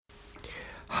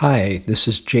Hi, this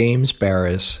is James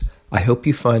Baraz. I hope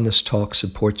you find this talk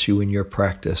supports you in your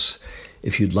practice.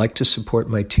 If you'd like to support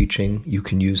my teaching, you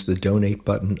can use the donate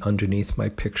button underneath my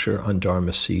picture on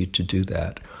Dharma Seed to do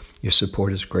that. Your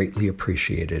support is greatly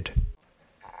appreciated.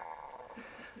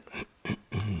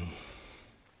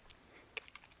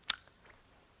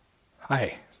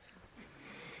 Hi,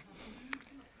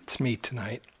 it's me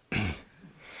tonight.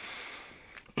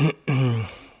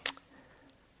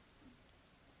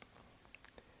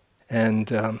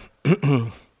 And I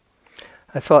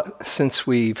thought, since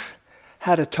we've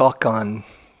had a talk on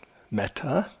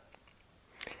metta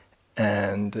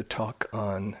and a talk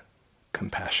on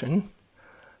compassion,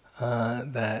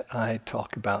 that I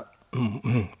talk about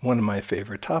one of my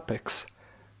favorite topics,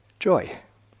 joy.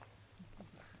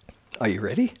 Are you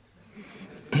ready?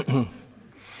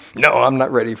 No, I'm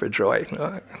not ready for joy.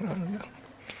 No.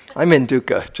 I'm in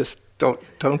dukkha. Just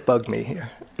don't bug me here.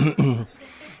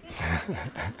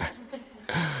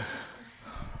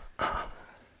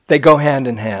 They go hand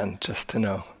in hand, just to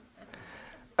know.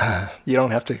 You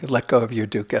don't have to let go of your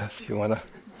dukkha if you want to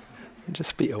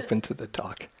just be open to the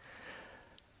talk.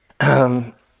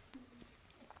 And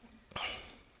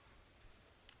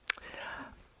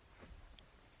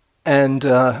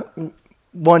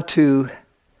want to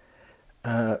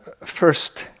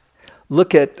first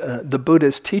look at the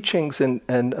Buddha's teachings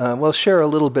and share a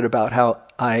little bit about how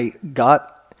I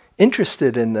got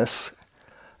interested in this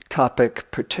topic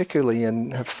particularly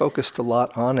and have focused a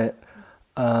lot on it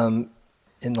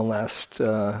in the last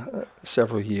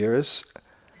several years.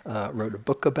 Wrote a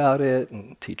book about it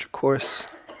and teach a course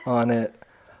on it.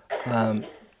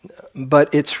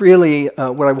 But it's really,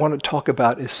 what I want to talk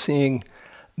about is seeing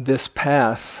this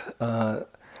path, the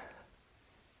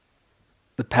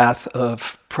path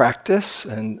of practice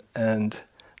and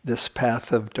this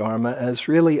path of Dharma as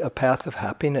really a path of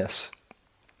happiness.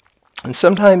 And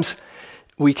sometimes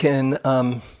we can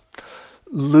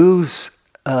lose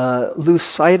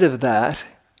sight of that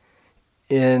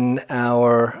in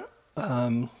our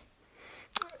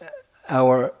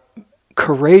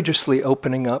courageously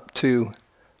opening up to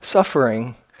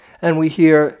suffering, and we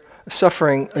hear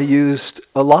suffering used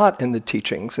a lot in the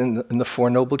teachings, in the Four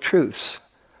Noble Truths.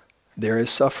 There is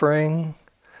suffering,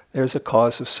 there's a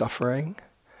cause of suffering,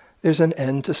 there's an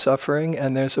end to suffering,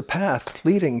 and there's a path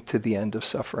leading to the end of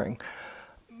suffering.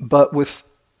 But with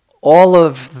all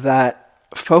of that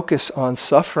focus on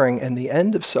suffering and the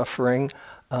end of suffering,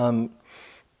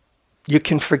 you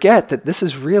can forget that this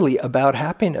is really about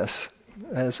happiness.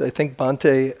 As I think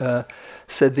Bhante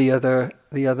said the other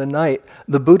night,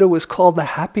 the Buddha was called the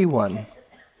happy one.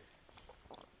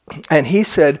 And he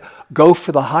said, go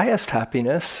for the highest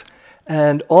happiness,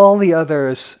 and all the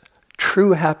others,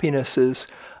 true happinesses,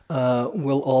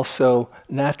 will also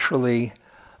naturally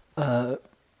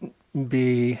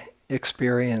be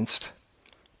experienced.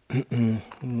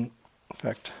 In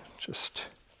fact, just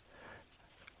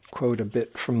quote a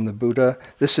bit from the Buddha.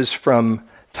 This is from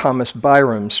Thomas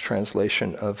Byram's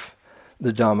translation of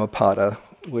the Dhammapada,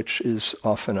 which is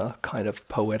often a kind of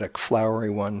poetic, flowery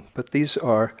one. But this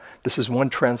is one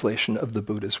translation of the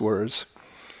Buddha's words.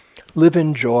 Live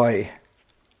in joy,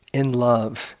 in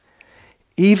love,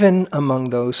 even among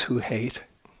those who hate.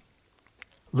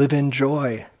 Live in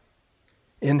joy,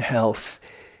 in health,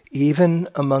 even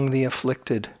among the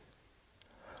afflicted.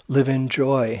 Live in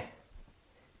joy,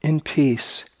 in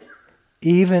peace,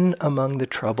 even among the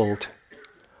troubled.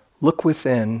 Look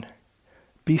within,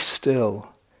 be still,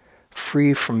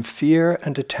 free from fear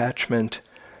and attachment,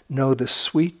 know the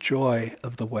sweet joy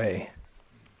of the way.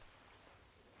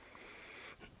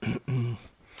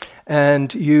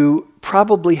 And you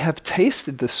probably have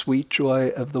tasted the sweet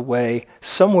joy of the way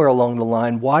somewhere along the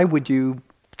line. Why would you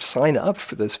sign up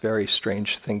for this very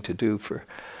strange thing to do for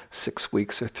 6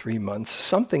 weeks or 3 months?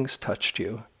 Something's touched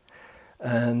you.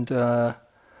 And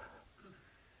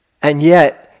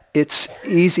yet, it's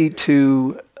easy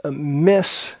to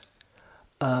miss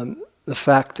the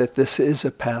fact that this is a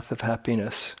path of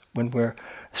happiness,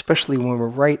 especially when we're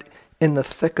right in the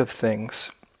thick of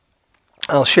things.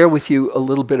 I'll share with you a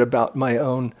little bit about my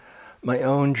own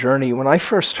journey. When I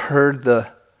first heard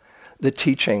the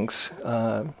teachings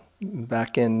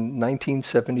back in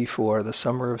 1974, the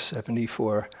summer of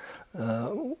 74,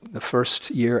 the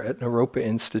first year at Naropa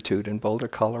Institute in Boulder,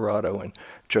 Colorado, and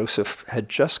Joseph had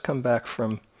just come back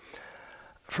from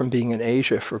being in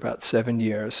Asia for about 7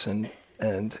 years, and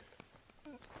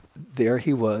there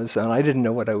he was, and I didn't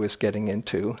know what I was getting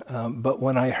into. But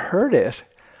when I heard it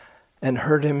and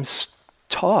heard him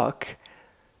talk,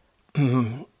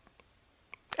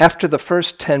 after the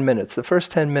first 10 minutes I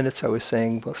was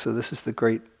saying, well, so this is the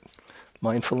great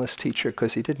mindfulness teacher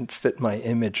because he didn't fit my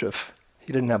image of,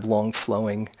 he didn't have long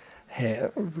flowing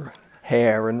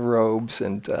hair and robes,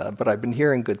 and but I've been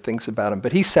hearing good things about him.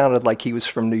 But he sounded like he was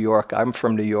from New York. I'm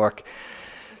from New York,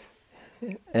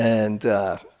 and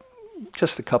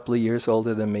just a couple of years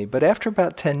older than me. But after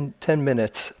about 10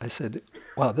 minutes, I said,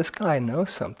 wow, this guy knows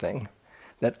something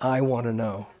that I want to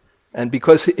know. And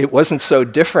because it wasn't so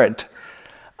different,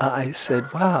 I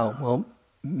said, wow, well,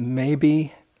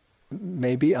 maybe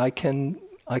I can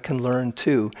learn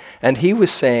too. And he was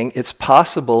saying it's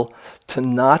possible to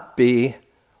not be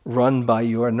run by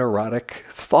your neurotic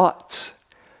thoughts.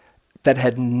 That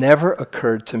had never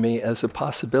occurred to me as a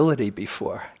possibility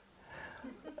before.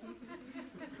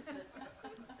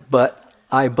 But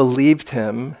I believed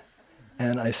him,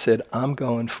 and I said, I'm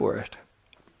going for it.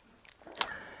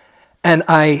 And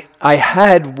I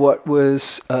had what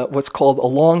was what's called a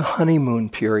long honeymoon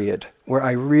period, where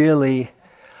I really,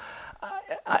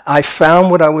 I found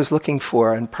what I was looking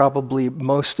for, and probably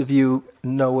most of you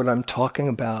know what I'm talking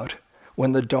about,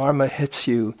 when the Dharma hits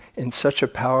you in such a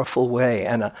powerful way.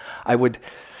 And I would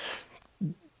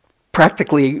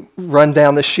practically run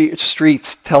down the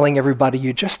streets telling everybody,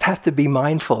 you just have to be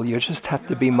mindful, you just have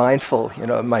to be mindful. You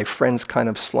know, my friends kind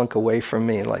of slunk away from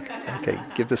me, like, okay,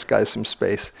 give this guy some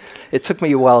space. It took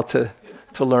me a while to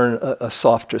learn a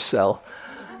softer sell.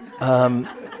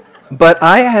 But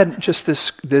I had just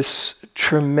this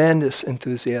tremendous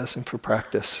enthusiasm for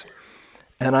practice.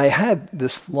 And I had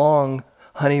this long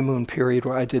honeymoon period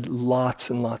where I did lots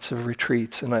and lots of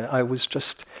retreats, and I was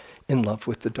just in love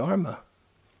with the Dharma,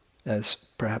 as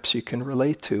perhaps you can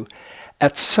relate to.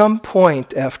 At some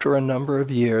point, after a number of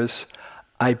years,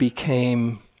 I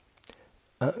became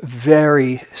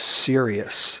very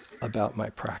serious about my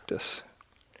practice.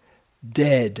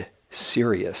 Dead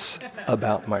serious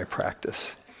about my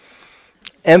practice.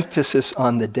 Emphasis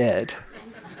on the dead.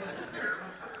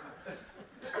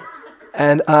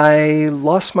 And I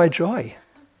lost my joy.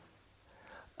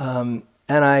 And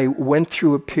I went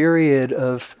through a period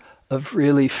of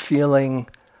really feeling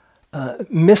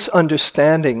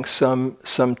misunderstanding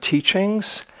some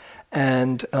teachings,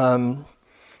 and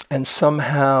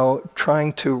somehow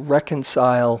trying to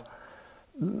reconcile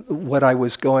what I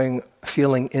was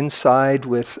feeling inside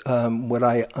with what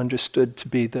I understood to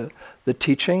be the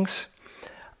teachings,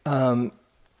 and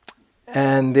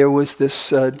there was this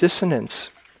dissonance.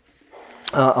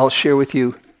 I'll share with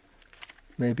you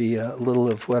maybe a little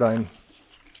of what I'm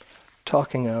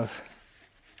talking of.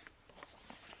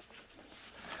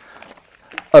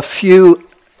 A few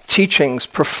teachings,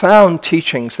 profound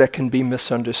teachings that can be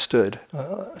misunderstood.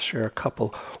 I'll share a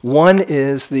couple. One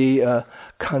is the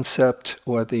concept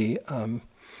or the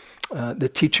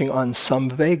teaching on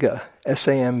Samvega,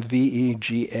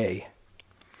 Samvega.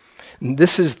 And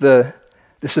this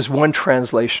is one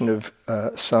translation of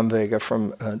Samvega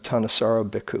from Thanissaro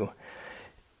Bhikkhu.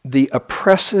 The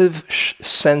oppressive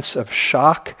sense of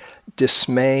shock,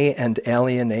 dismay, and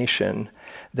alienation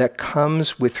that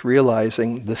comes with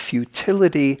realizing the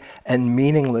futility and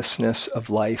meaninglessness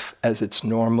of life as it's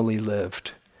normally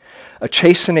lived. A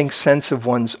chastening sense of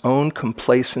one's own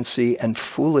complacency and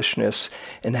foolishness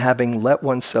in having let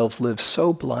oneself live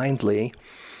so blindly,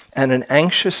 and an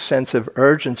anxious sense of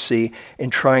urgency in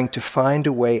trying to find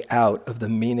a way out of the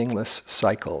meaningless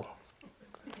cycle.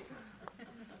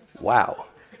 Wow.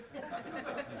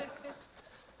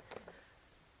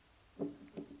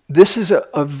 This is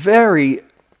a very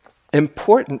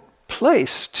important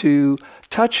place to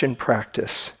touch in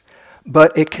practice,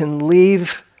 but it can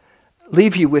leave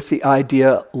you with the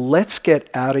idea, let's get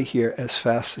out of here as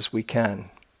fast as we can.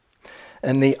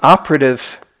 And the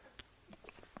operative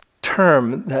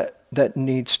term that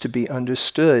needs to be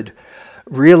understood,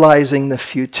 realizing the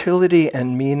futility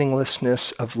and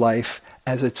meaninglessness of life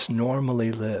as it's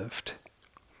normally lived.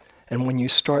 And when you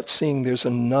start seeing there's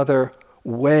another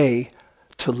way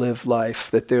to live life,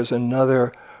 that there's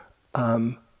another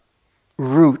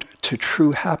route to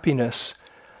true happiness,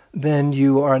 then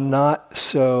you are not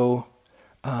so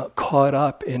caught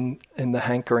up in the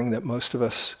hankering that most of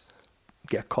us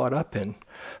get caught up in.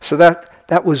 So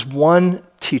that was one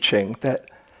teaching that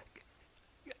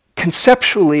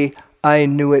conceptually I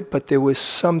knew it, but there was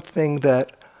something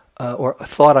that, or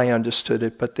thought I understood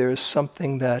it, but there is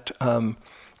something that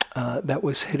that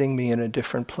was hitting me in a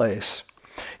different place.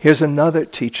 Here's another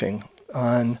teaching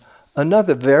on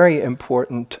another very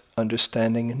important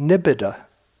understanding, nibbida,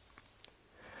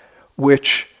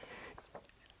 which,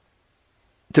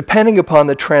 depending upon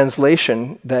the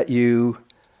translation that you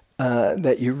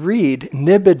read,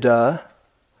 nibbida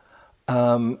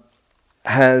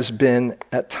has been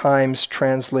at times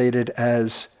translated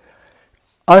as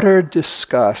utter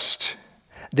disgust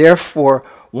Therefore,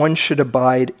 one should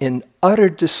abide in utter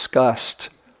disgust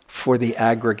for the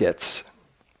aggregates,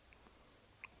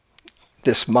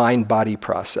 this mind-body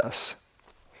process.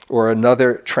 Or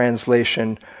another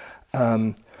translation,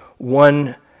 he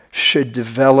should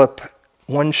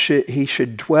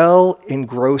dwell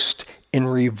engrossed in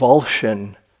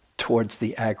revulsion towards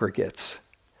the aggregates.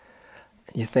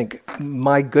 You think,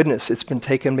 my goodness, it's been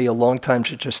taking me a long time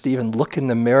to just even look in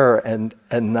the mirror and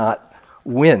not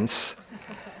wince.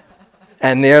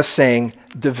 And they're saying,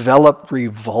 develop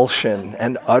revulsion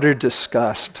and utter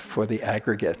disgust for the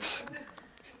aggregates.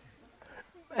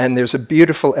 And there's a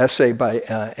beautiful essay by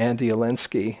Andy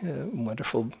Alensky, a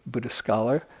wonderful Buddhist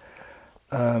scholar,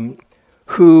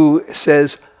 who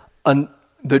says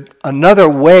another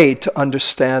way to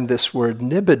understand this word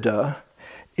nibbida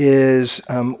is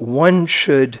one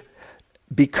should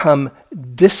become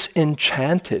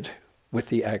disenchanted with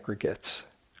the aggregates.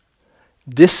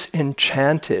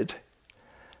 Disenchanted.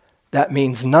 That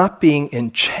means not being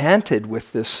enchanted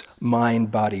with this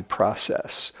mind-body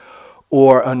process.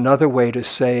 Or another way to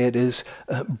say it is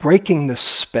breaking the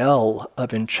spell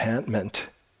of enchantment.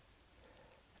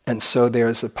 And so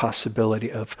there's a possibility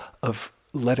of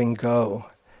letting go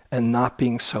and not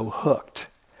being so hooked.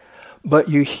 But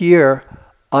you hear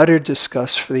utter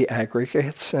disgust for the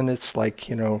aggregates, and it's like,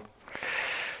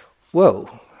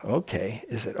 whoa, okay,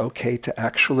 is it okay to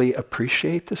actually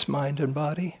appreciate this mind and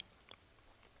body?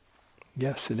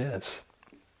 Yes, it is.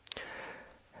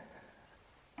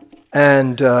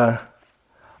 And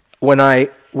when I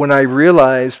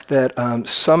realized that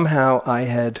somehow I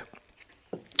had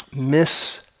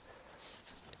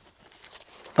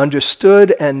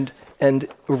misunderstood and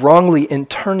wrongly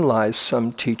internalized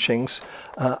some teachings,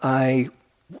 I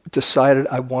decided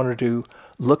I wanted to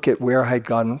look at where I had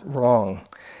gone wrong.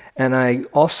 And I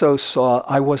also saw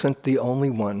I wasn't the only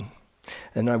one.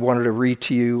 And I wanted to read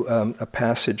to you a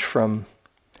passage from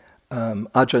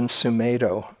Ajahn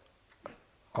Sumedho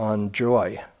on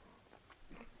joy.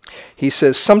 He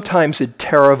says, sometimes in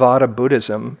Theravada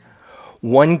Buddhism,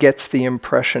 one gets the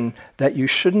impression that you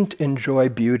shouldn't enjoy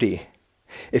beauty.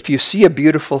 If you see a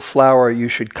beautiful flower, you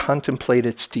should contemplate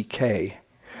its decay.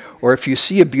 Or if you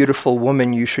see a beautiful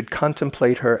woman, you should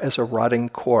contemplate her as a rotting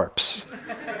corpse.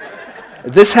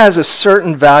 This has a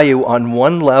certain value on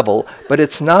one level, but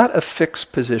it's not a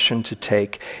fixed position to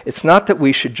take. It's not that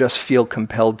we should just feel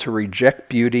compelled to reject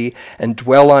beauty and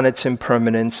dwell on its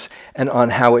impermanence and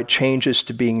on how it changes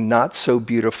to being not so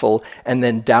beautiful and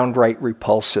then downright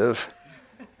repulsive.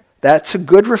 That's a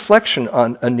good reflection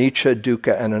on anicca,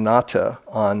 dukkha, and anatta,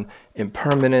 on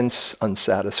impermanence,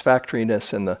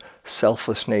 unsatisfactoriness, and the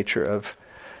selfless nature of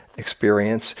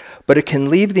experience. But it can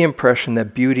leave the impression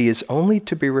that beauty is only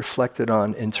to be reflected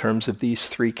on in terms of these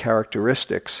three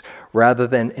characteristics, rather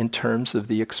than in terms of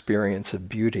the experience of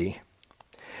beauty.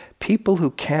 People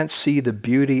who can't see the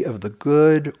beauty of the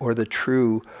good or the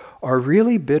true are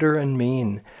really bitter and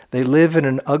mean. They live in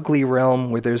an ugly realm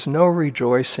where there's no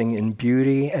rejoicing in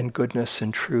beauty and goodness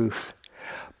and truth.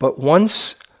 But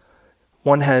once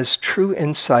one has true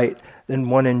insight, then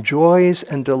one enjoys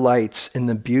and delights in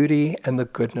the beauty and the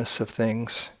goodness of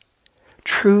things.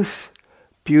 Truth,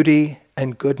 beauty,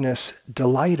 and goodness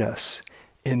delight us.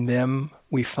 In them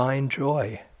we find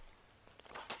joy.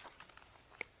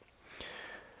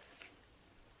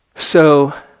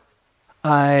 So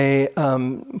I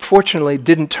fortunately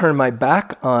didn't turn my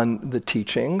back on the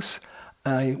teachings.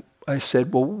 I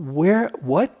said, well,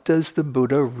 what does the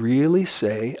Buddha really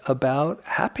say about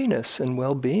happiness and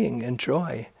well-being and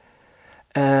joy?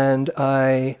 And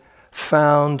I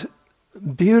found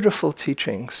beautiful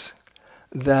teachings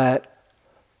that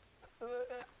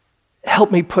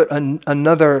helped me put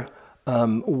another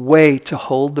way to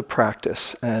hold the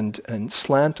practice and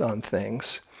slant on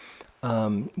things,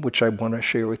 which I want to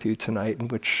share with you tonight, and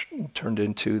which turned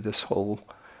into this whole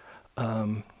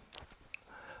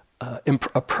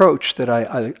approach that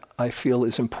I feel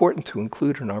is important to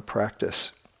include in our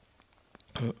practice.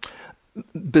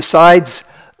 Besides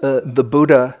the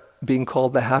Buddha being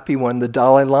called the happy one, the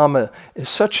Dalai Lama is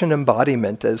such an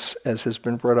embodiment, as has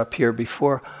been brought up here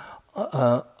before,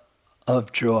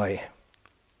 of joy.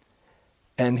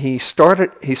 And he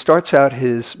starts out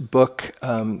his book,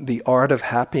 The Art of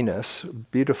Happiness, a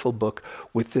beautiful book,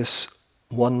 with this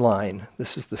one line.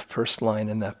 This is the first line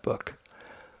in that book.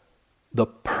 The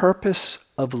purpose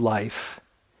of life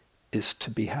is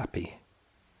to be happy.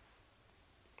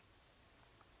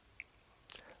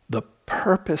 The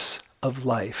purpose of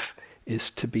life is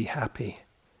to be happy.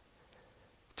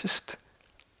 Just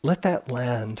let that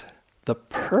land. The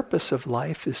purpose of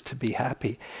life is to be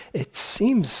happy. It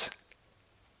seems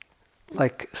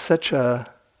like such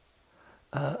a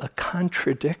a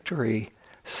contradictory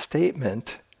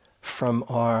statement from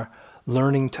our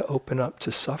learning to open up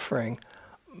to suffering.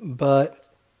 But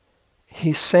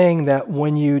he's saying that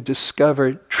when you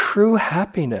discover true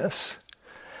happiness,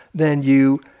 then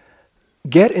you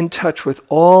get in touch with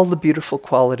all the beautiful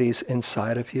qualities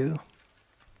inside of you,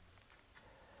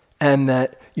 and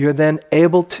that you're then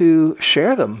able to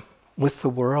share them with the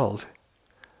world.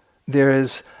 There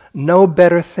is no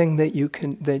better thing that you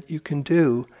can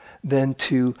do than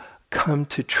to come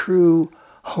to true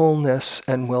wholeness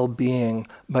and well-being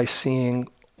by seeing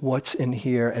what's in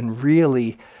here and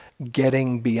really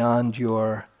getting beyond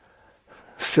your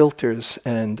filters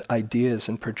and ideas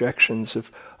and projections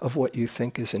of what you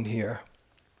think is in here.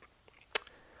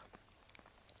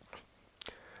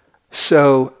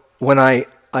 So when I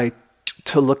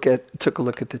took a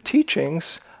look at the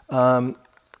teachings,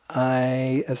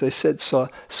 I, as I said, saw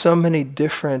so many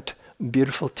different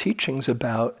beautiful teachings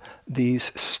about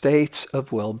these states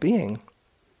of well-being.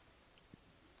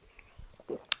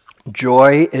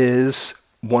 Joy is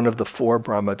one of the 4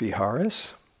 Brahma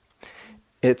Viharas.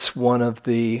 It's one of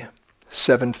the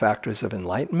 7 factors of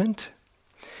enlightenment.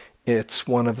 It's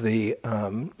one of the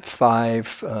 5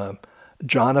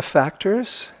 jhana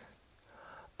factors.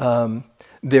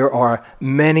 There are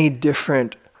many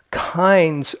different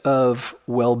kinds of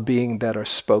well-being that are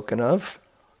spoken of.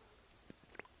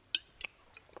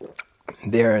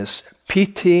 There's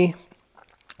piti,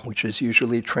 which is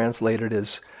usually translated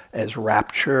as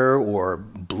rapture or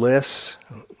bliss,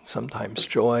 sometimes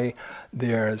joy.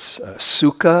 There's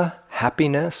sukha,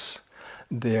 happiness.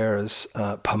 There's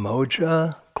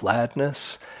pamoja,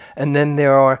 gladness. And then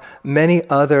there are many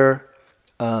other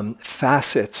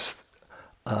facets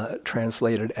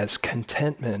translated as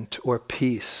contentment or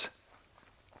peace.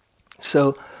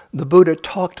 So the Buddha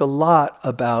talked a lot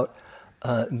about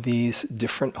these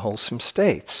different wholesome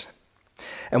states.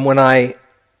 And when I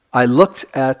looked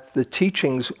at the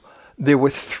teachings, there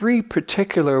were 3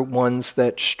 particular ones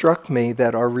that struck me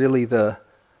that are really the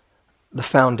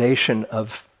foundation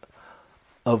of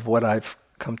what I've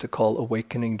come to call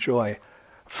awakening joy.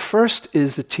 First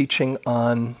is the teaching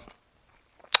on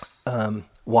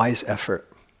wise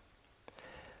effort,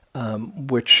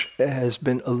 which has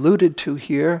been alluded to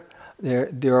here.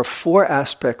 There are 4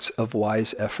 aspects of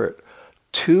wise effort,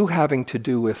 2 having to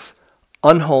do with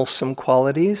unwholesome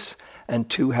qualities and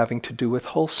 2 having to do with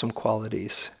wholesome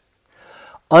qualities.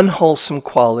 Unwholesome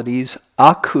qualities,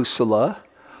 akusala,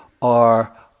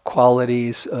 are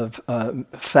qualities of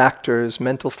factors,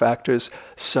 mental factors,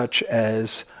 such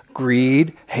as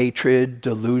greed, hatred,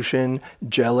 delusion,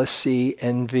 jealousy,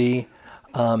 envy,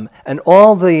 and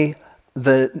all the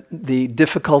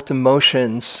difficult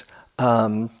emotions,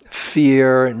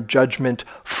 fear and judgment,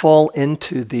 fall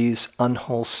into these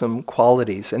unwholesome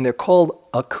qualities. And they're called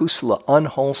akusala,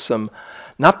 unwholesome,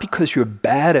 not because you're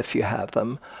bad if you have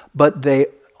them, but they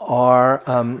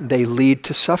lead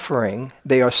to suffering.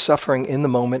 They are suffering in the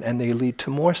moment and they lead to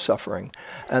more suffering.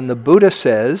 And the Buddha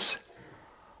says,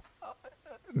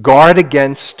 guard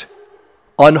against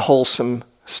unwholesome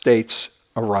states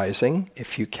arising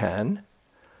if you can.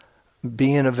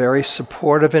 Be in a very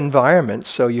supportive environment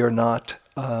so you're not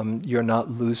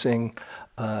losing,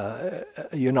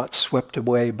 you're not swept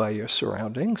away by your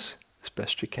surroundings as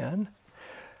best you can.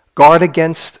 Guard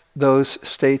against those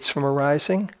states from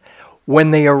arising.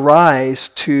 When they arise,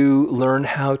 to learn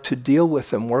how to deal with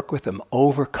them, work with them,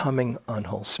 overcoming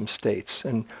unwholesome states.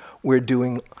 And we're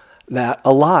doing that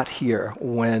a lot here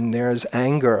when there's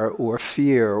anger or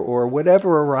fear or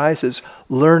whatever arises,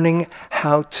 learning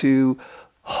how to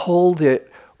hold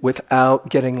it without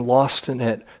getting lost in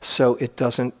it so it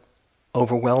doesn't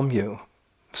overwhelm you.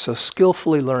 So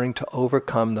skillfully learning to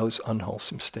overcome those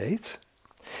unwholesome states.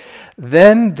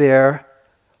 Then there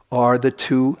are the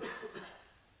 2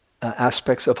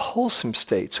 aspects of wholesome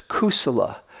states,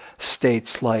 kusala,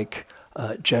 states like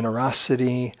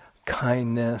generosity,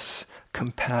 kindness,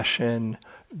 compassion,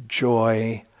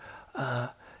 joy,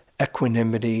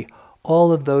 equanimity,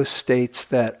 all of those states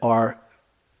that are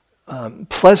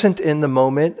pleasant in the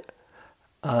moment,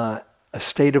 a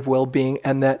state of well-being,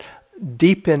 and that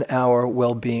deepen our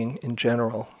well-being in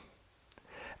general.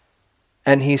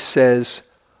 And he says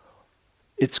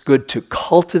it's good to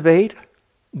cultivate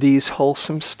these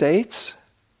wholesome states,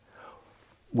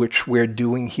 which we're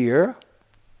doing here,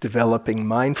 developing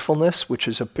mindfulness, which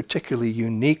is a particularly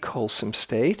unique wholesome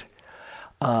state,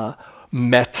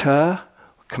 metta,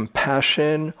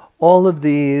 compassion, all of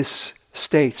these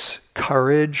states,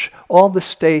 courage, all the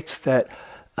states that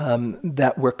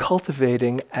we're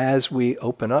cultivating as we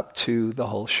open up to the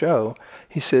whole show.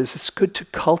 He says it's good to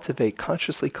cultivate,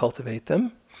 consciously cultivate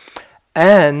them.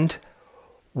 And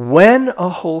When a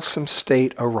wholesome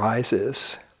state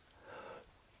arises,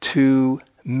 to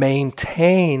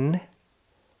maintain,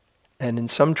 and in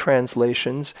some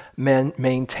translations,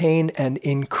 maintain and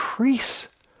increase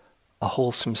a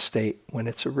wholesome state when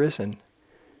it's arisen,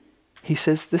 he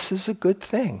says this is a good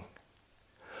thing.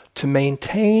 To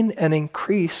maintain and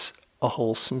increase a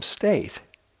wholesome state.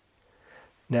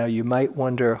 Now you might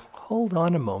wonder, hold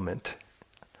on a moment.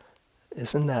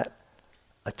 Isn't that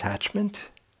attachment?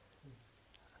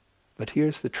 But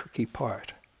here's the tricky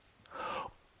part.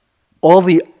 All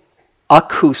the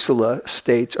akusala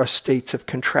states are states of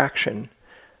contraction.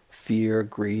 Fear,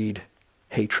 greed,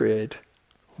 hatred,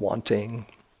 wanting.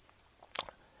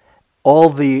 All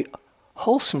the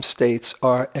wholesome states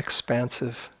are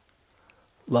expansive.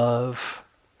 Love,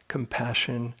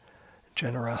 compassion,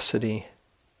 generosity.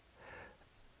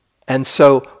 And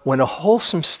so when a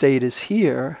wholesome state is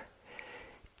here,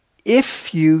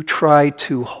 if you try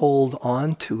to hold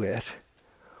on to it,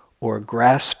 or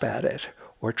grasp at it,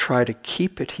 or try to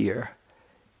keep it here,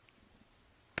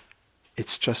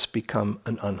 it's just become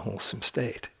an unwholesome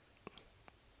state.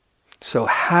 So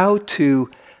how to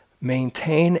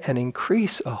maintain and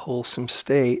increase a wholesome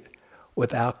state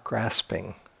without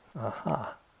grasping?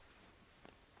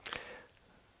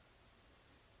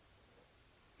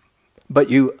 But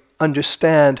you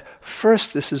understand,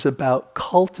 first this is about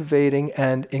cultivating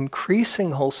and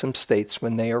increasing wholesome states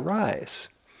when they arise.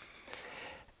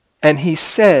 And he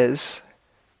says,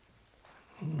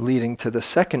 leading to the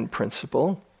second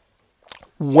principle,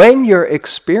 when you're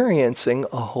experiencing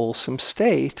a wholesome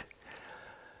state,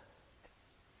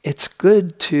 it's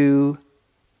good to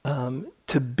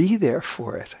be there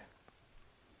for it.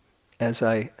 As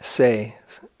I say,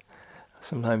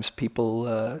 sometimes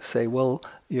people say, well,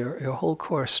 your whole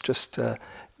course just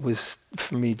was,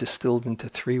 for me, distilled into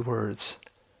 3 words.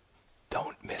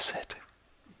 Don't miss it.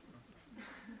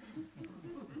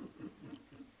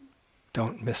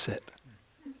 Don't miss it.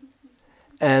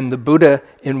 And the Buddha,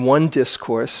 in one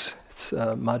discourse, it's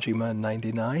Majjhima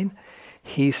 99,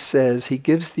 he says, he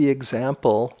gives the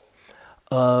example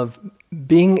of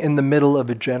being in the middle of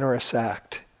a generous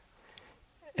act.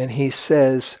 And he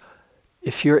says,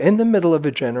 if you're in the middle of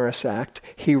a generous act,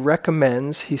 he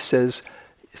recommends, he says,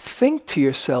 think to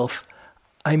yourself,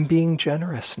 I'm being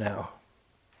generous now.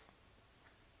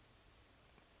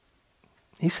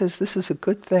 He says this is a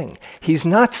good thing. He's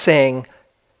not saying,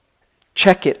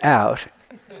 check it out.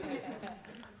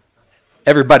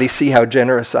 Everybody see how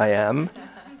generous I am.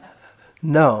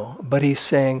 No, but he's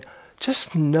saying,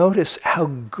 just notice how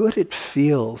good it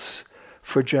feels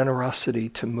for generosity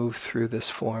to move through this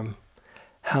form.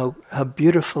 How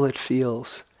beautiful it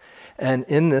feels. And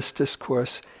in this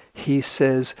discourse, he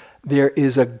says, there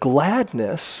is a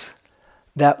gladness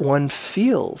that one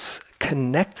feels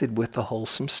connected with the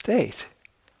wholesome state.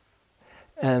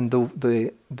 And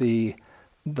the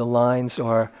lines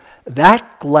are,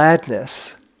 that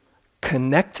gladness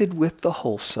connected with the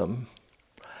wholesome,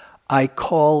 I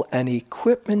call an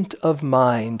equipment of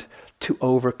mind to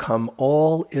overcome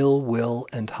all ill will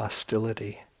and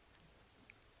hostility.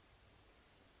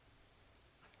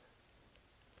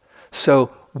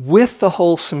 So with the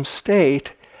wholesome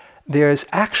state, there's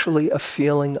actually a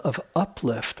feeling of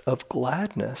uplift, of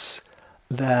gladness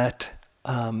that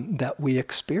we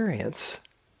experience.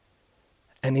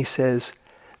 And he says,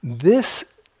 this,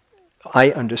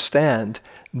 I understand,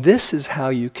 this is how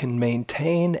you can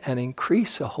maintain and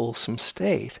increase a wholesome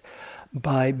state,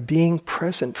 by being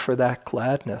present for that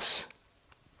gladness.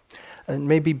 And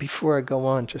maybe before I go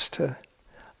on, just to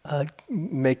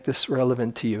make this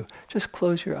relevant to you, just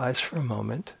close your eyes for a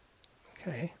moment,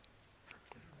 okay?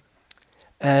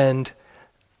 And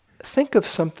think of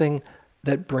something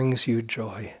that brings you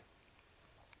joy.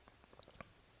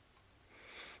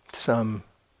 Some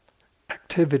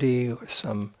activity or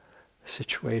some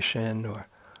situation, or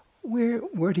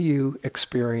where do you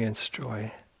experience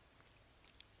joy?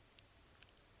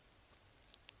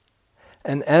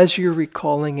 And as you're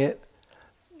recalling it,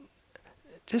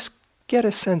 just get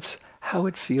a sense how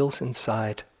it feels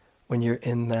inside when you're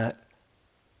in that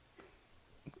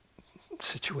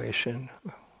situation.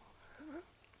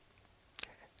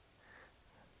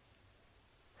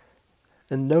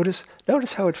 And notice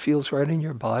how it feels right in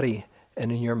your body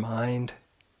and in your mind,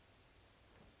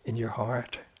 in your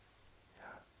heart.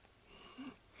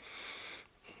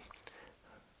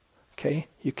 Okay,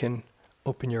 you can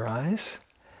open your eyes.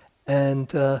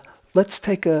 And let's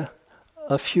take a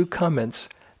few comments,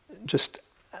 just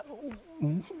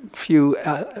few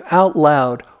out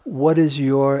loud.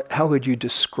 How would you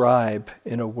describe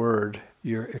in a word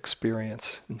your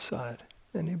experience inside?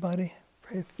 Anybody?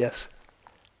 Brave? Yes.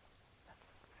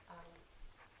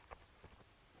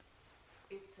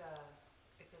 it's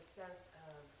a sense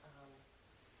of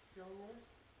stillness,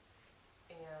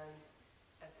 and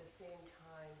at the same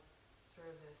time, sort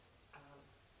of this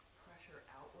pressure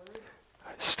outwards.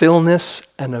 Stillness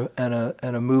and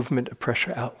a movement of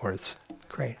pressure outwards.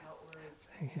 Great. Outwards,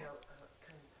 Thank you. kind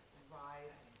of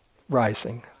rising.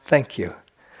 Rising. Thank you.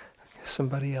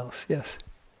 Somebody else, yes.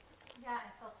 Yeah,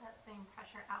 I felt that same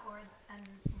pressure outwards and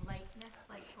lightness,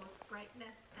 like both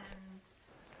brightness and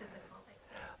physical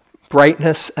lightness.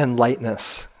 Brightness and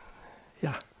lightness.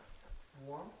 Yeah.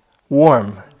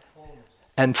 Warm.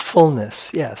 And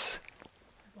fullness, yes.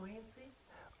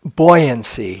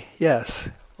 Buoyancy, yes.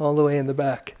 All the way in the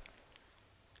back.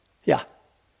 Yeah.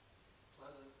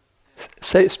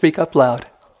 Speak up loud.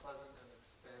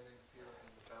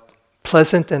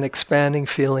 Pleasant and expanding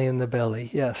feeling in the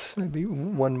belly. Yes. Maybe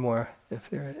one more if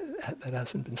that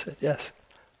hasn't been said. Yes.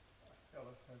 I feel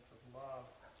a sense of love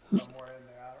somewhere in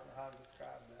there. I don't know how to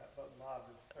describe that, but love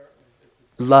is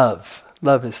certainly...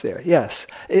 Love is there, yes.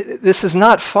 This is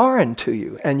not foreign to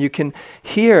you, and you can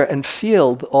hear and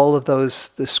feel all of those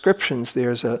descriptions.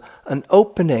 There's an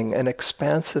opening, an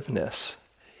expansiveness,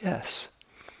 yes.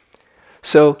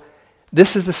 So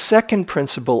this is the second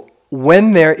principle.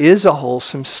 When there is a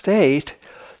wholesome state,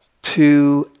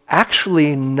 to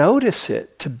actually notice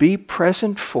it, to be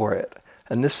present for it.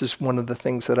 And this is one of the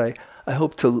things that I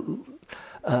hope to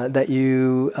that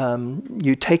you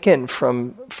take in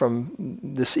from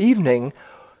this evening.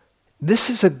 This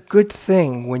is a good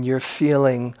thing when you're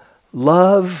feeling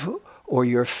love, or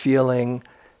you're feeling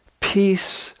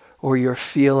peace, or you're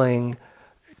feeling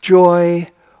joy,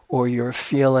 or you're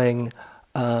feeling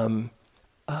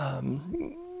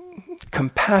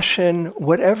compassion,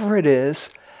 whatever it is.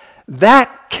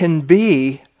 That can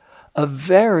be a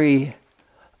very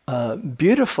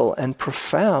beautiful and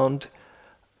profound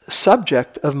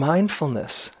subject of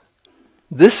mindfulness.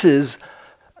 This is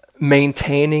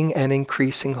maintaining and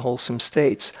increasing wholesome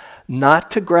states.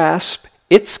 Not to grasp,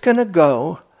 it's going to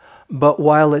go, but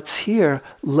while it's here,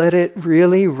 let it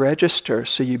really register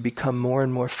so you become more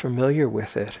and more familiar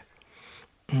with it.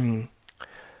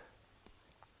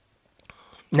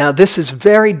 Now, this is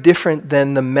very different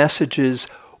than the messages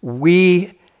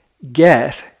we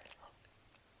get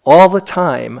all the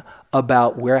time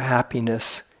about where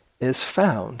happiness is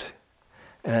found.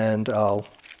 And I'll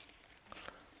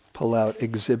pull out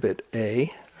Exhibit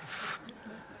A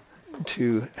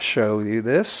to show you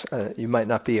this. You might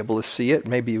not be able to see it.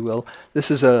 Maybe you will.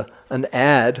 This is an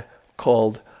ad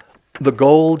called The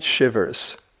Gold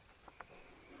Shivers.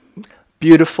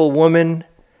 Beautiful woman,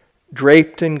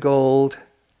 draped in gold,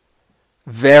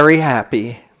 very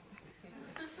happy.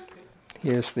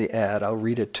 Here's the ad. I'll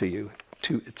read it to you.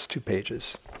 It's 2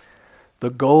 pages. The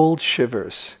gold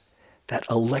shivers, that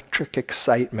electric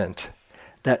excitement,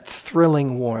 that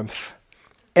thrilling warmth.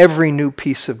 Every new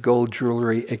piece of gold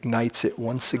jewelry ignites it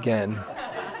once again.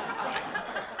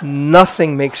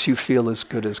 Nothing makes you feel as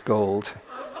good as gold.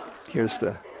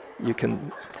 You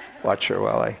can watch her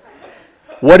while I...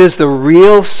 What is the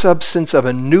real substance of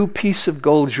a new piece of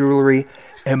gold jewelry?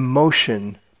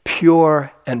 Emotion,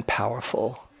 pure and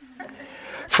powerful.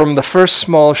 From the first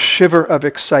small shiver of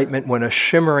excitement when a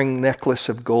shimmering necklace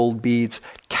of gold beads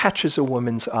catches a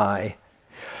woman's eye,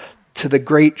 to the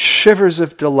great shivers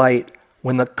of delight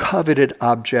when the coveted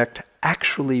object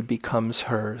actually becomes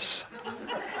hers.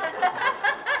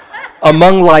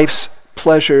 Among life's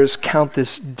pleasures, count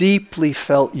this deeply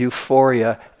felt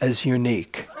euphoria as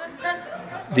unique.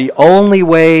 The only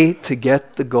way to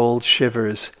get the gold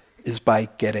shivers is by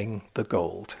getting the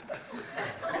gold.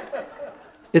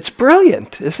 It's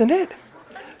brilliant, isn't it?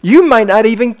 You might not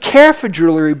even care for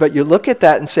jewelry, but you look at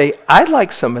that and say, I'd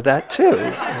like some of that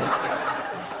too.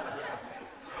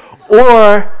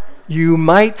 Or you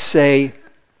might say,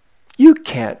 you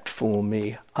can't fool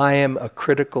me. I am a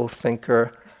critical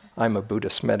thinker. I'm a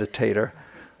Buddhist meditator.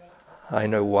 I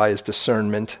know wise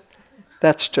discernment.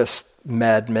 That's just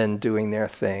madmen doing their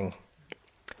thing.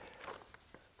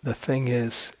 The thing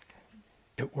is,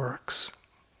 it works.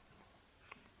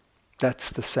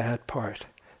 That's the sad part.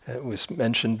 It was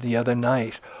mentioned the other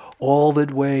night. All the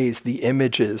ways, the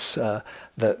images,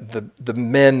 the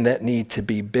men that need to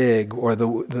be big, or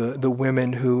the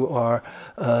women who are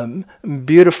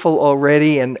beautiful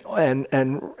already, and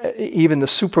even the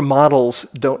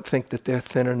supermodels don't think that they're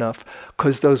thin enough,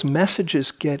 because those messages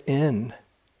get in.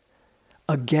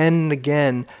 Again and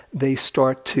again, they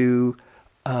start to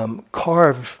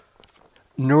carve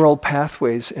neural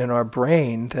pathways in our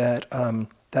brain that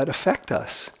affect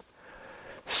us.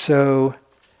 So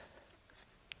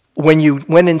when you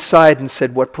went inside and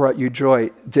said, what brought you joy,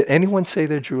 did anyone say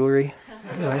their jewelry?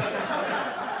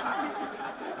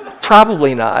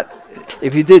 Probably not.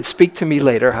 If you did, speak to me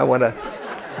later. I want to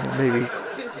maybe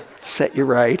set you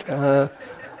right. How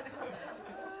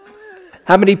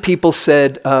many people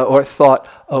said or thought,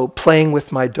 oh, playing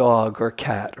with my dog or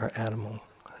cat or animal?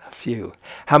 A few.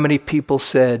 How many people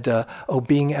said, oh,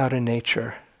 being out in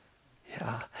nature?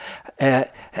 Yeah.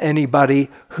 Anybody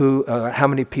who, how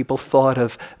many people thought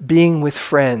of being with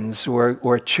friends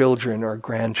or children or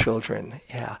grandchildren?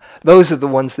 Yeah. Those are the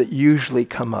ones that usually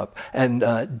come up. And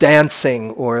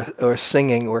dancing or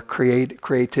singing or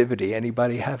creativity.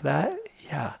 Anybody have that?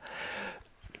 Yeah.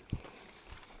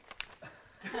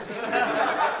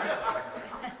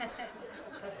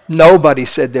 Nobody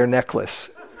said their necklace,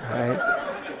 right?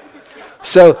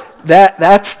 So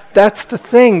that's the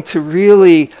thing, to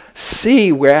really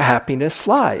see where happiness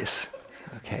lies,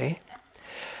 okay?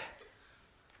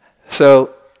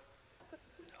 So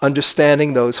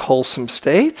understanding those wholesome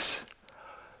states,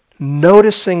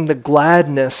 noticing the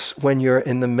gladness when you're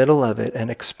in the middle of it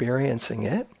and experiencing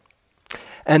it.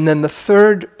 And then the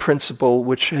third principle,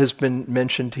 which has been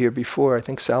mentioned here before, I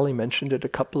think Sally mentioned it a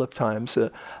couple of times,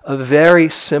 a very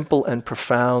simple and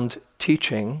profound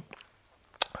teaching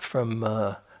from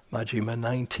Majjhima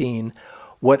 19.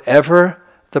 Whatever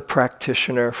the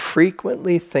practitioner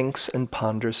frequently thinks and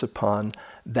ponders upon,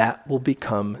 that will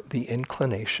become the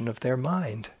inclination of their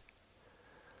mind.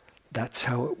 That's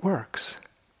how it works.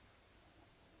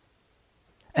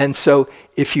 And so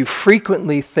if you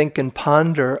frequently think and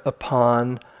ponder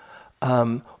upon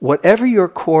whatever your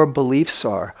core beliefs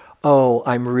are, oh,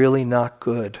 I'm really not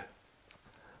good,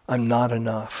 I'm not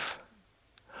enough,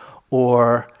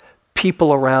 or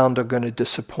people around are going to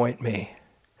disappoint me,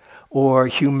 or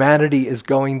humanity is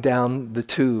going down the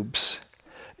tubes.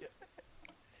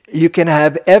 You can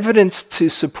have evidence to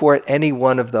support any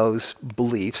one of those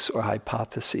beliefs or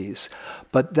hypotheses,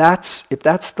 but if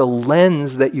that's the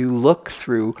lens that you look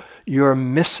through, you're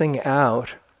missing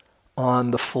out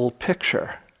on the full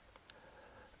picture.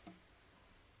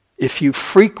 If you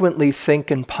frequently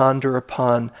think and ponder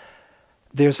upon,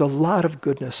 there's a lot of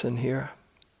goodness in here.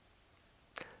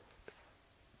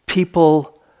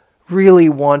 People really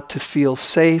want to feel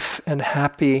safe and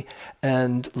happy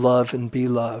and love and be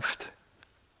loved.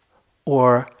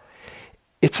 Or,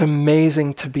 it's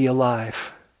amazing to be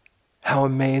alive. How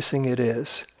amazing it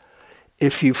is.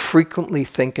 If you frequently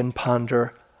think and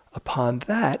ponder upon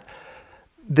that,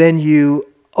 then you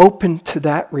open to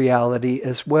that reality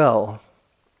as well.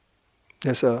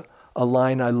 There's a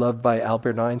line I love by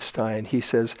Albert Einstein. He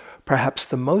says, perhaps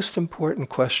the most important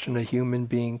question a human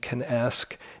being can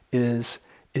ask is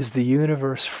the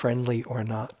universe friendly or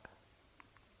not?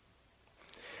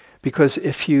 Because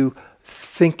if you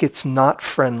think it's not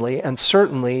friendly, and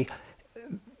certainly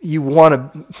you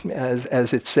want to,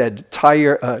 as it said,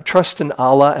 trust in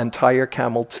Allah and tie your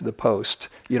camel to the post.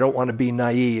 You don't want to be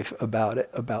naive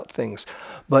about things.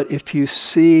 But if you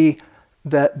see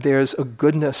that there's a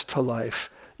goodness to life,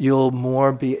 you'll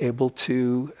more be able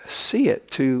to see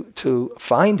it, to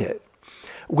find it.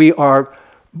 We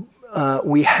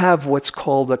have what's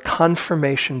called a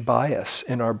confirmation bias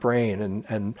in our brain,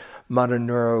 and modern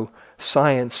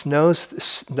neuroscience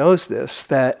knows this,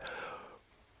 that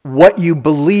what you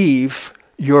believe,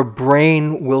 your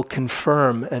brain will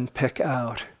confirm and pick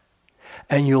out.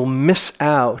 And you'll miss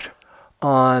out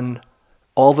on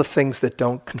all the things that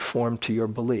don't conform to your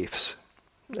beliefs,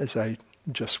 as I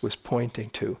just was pointing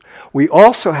to. We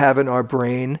also have in our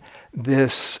brain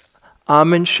this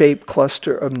almond-shaped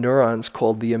cluster of neurons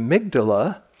called the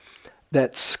amygdala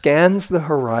that scans the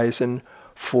horizon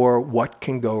for what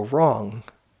can go wrong,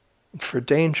 for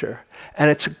danger. And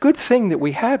it's a good thing that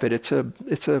we have it. It's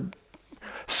a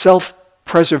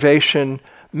self-preservation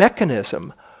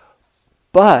mechanism.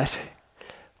 But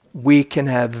we can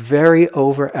have very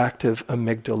overactive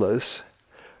amygdalas,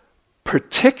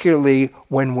 particularly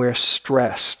when we're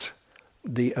stressed.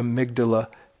 The amygdala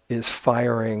is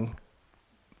firing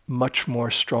much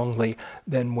more strongly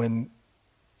than when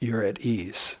you're at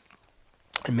ease.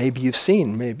 And maybe you've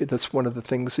seen, maybe that's one of the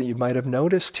things that you might have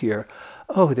noticed here.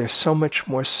 Oh, there's so much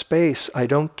more space. I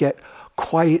don't get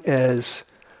quite as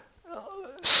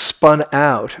spun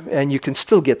out. And you can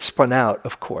still get spun out,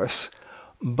 of course,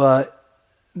 but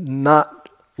not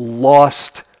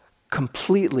lost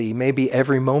completely. Maybe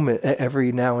every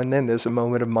now and then there's a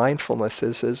moment of mindfulness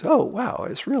that says, oh, wow, I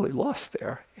was really lost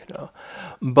there,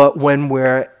 But when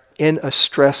we're in a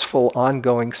stressful,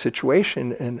 ongoing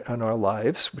situation in our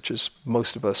lives, which is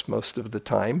most of us most of the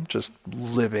time, just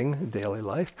living daily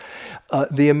life,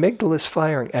 the amygdala is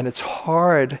firing, and it's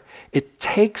hard. It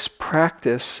takes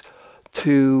practice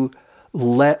to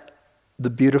let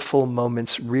the beautiful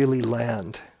moments really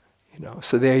land.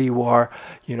 So there you are,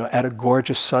 at a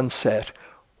gorgeous sunset.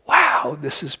 Wow,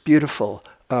 this is beautiful.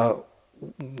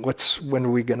 When are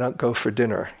we gonna go for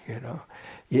dinner?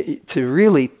 To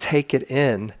really take it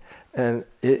in, and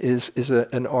it is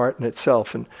an art in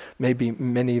itself. And maybe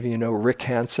many of you know Rick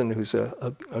Hansen, who's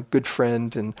a good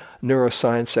friend and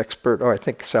neuroscience expert. I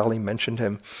think Sally mentioned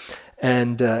him.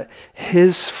 And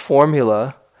his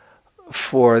formula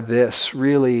for this,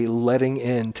 really letting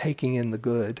in, taking in the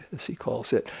good, as he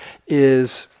calls it,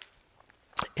 is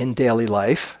in daily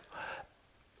life.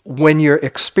 When you're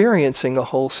experiencing a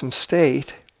wholesome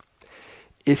state,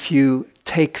 if you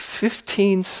take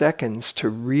 15 seconds to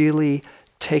really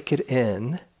take it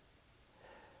in,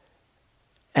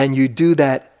 and you do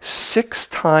that 6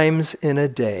 times in a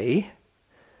day,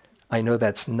 I know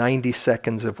that's 90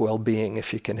 seconds of well-being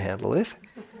if you can handle it,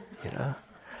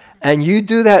 and you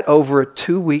do that over a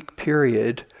 2-week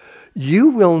period, you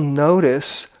will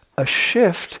notice a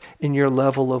shift in your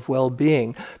level of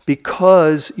well-being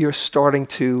because you're starting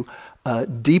to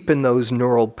deepen those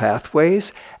neural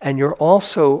pathways, and you're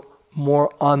also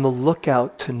more on the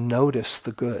lookout to notice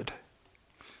the good.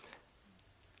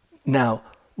 Now,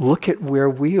 look at where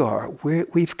we are.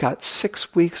 We've got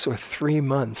 6 weeks or 3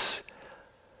 months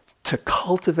to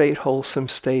cultivate wholesome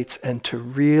states and to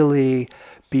really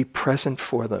be present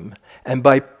for them. And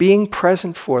by being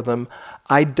present for them,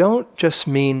 I don't just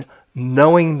mean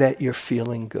knowing that you're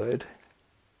feeling good.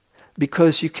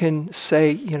 Because you can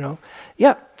say,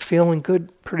 yeah, feeling good,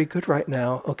 pretty good right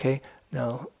now. Okay,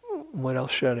 now what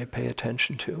else should I pay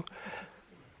attention to?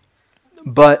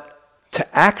 But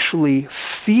to actually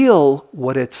feel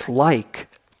what it's like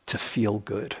to feel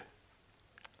good.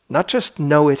 Not just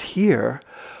know it here,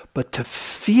 but to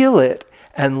feel it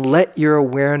and let your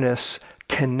awareness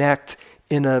connect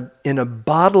in a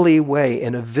bodily way,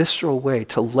 in a visceral way,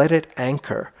 to let it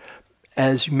anchor.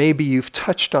 As maybe you've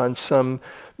touched on some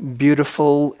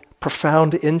beautiful,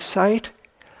 profound insight,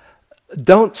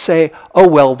 don't say, oh,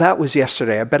 well, that was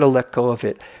yesterday, I better let go of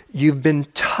it. You've been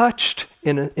touched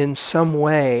in some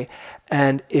way,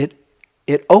 and it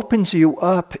opens you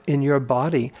up in your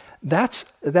body. That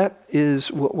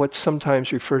is what's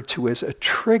sometimes referred to as a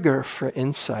trigger for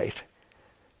insight.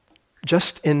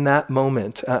 Just in that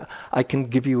moment. I can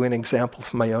give you an example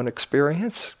from my own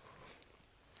experience.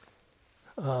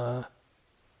 In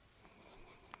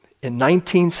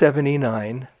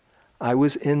 1979, I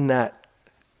was in that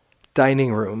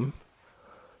dining room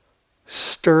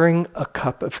stirring a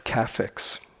cup of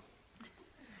Cafix.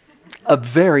 A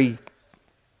very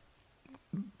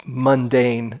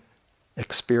mundane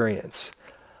experience.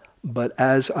 But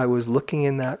as I was looking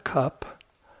in that cup,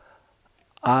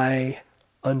 I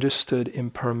understood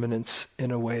impermanence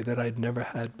in a way that I'd never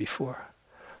had before.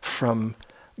 From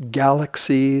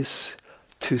galaxies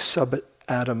to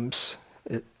subatoms,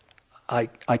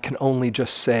 I can only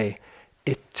just say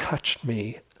it touched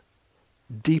me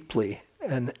deeply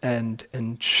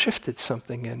and shifted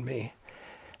something in me.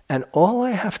 And all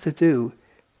I have to do,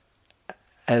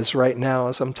 as right now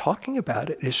as I'm talking about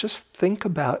it, is just think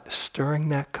about stirring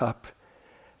that cup,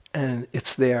 and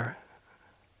it's there.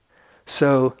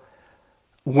 So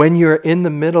when you're in the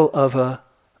middle of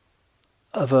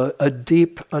a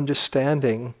deep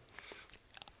understanding,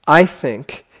 I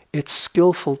think it's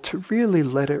skillful to really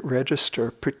let it register,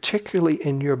 particularly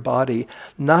in your body,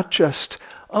 not just,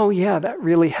 oh yeah, that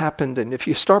really happened. And if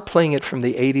you start playing it from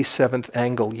the 87th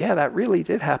angle, yeah, that really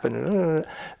did happen.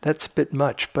 That's a bit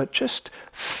much. But just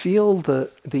feel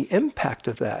the impact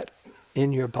of that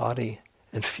in your body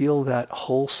and feel that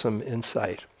wholesome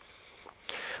insight.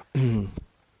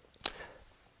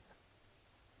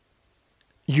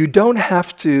 You don't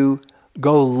have to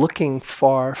go looking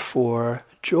far for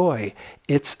joy.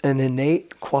 It's an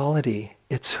innate quality.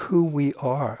 It's who we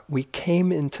are. We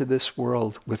came into this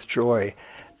world with joy.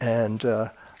 And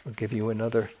I'll give you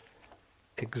another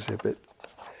exhibit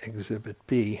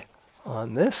B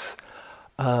on this.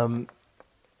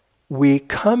 We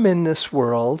come in this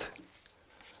world,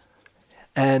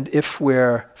 and if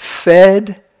we're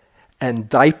fed and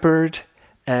diapered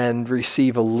and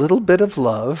receive a little bit of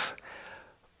love,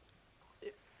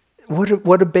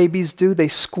 what do babies do? They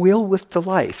squeal with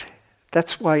delight.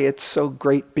 That's why it's so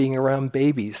great being around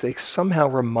babies. They somehow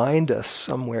remind us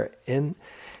somewhere in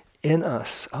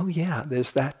us, oh yeah,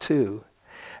 there's that too.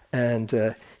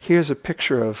 And here's a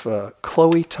picture of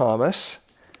Chloe Thomas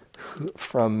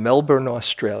from Melbourne,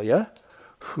 Australia,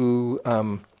 who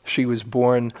she was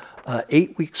born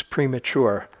 8 weeks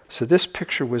premature. So this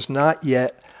picture was not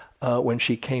yet when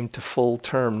she came to full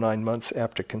term 9 months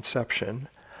after conception.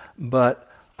 But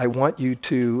I want you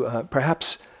to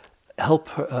perhaps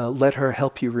let her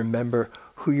help you remember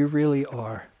who you really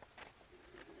are.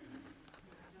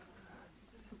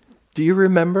 Do you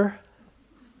remember?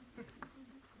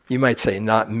 You might say,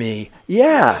 not me.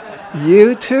 Yeah,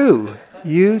 you too.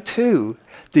 You too.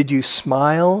 Did you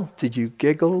smile? Did you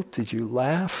giggle? Did you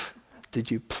laugh? Did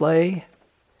you play?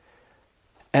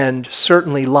 And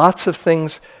certainly lots of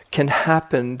things can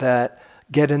happen that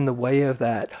get in the way of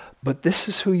that. But this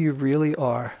is who you really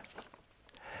are.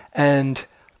 And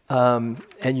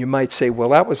you might say, well,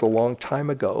 that was a long time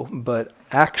ago. But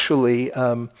actually,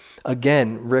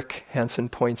 again, Rick Hansen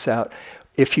points out,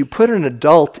 if you put an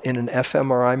adult in an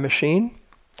fMRI machine,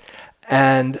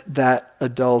 and that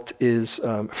adult is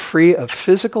free of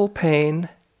physical pain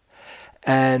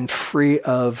and free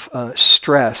of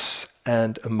stress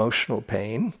and emotional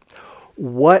pain,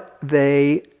 what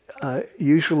they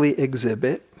usually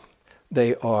exhibit,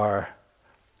 they are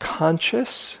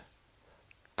conscious,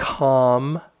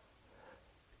 calm,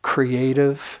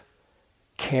 creative,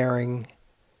 caring,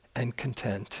 and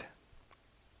content.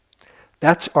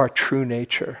 That's our true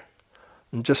nature.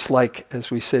 And just like,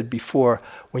 as we said before,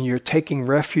 when you're taking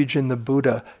refuge in the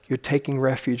Buddha, you're taking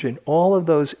refuge in all of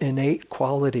those innate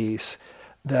qualities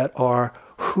that are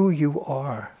who you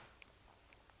are.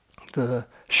 The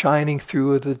shining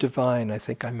through of the divine, I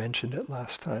think I mentioned it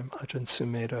last time, Ajahn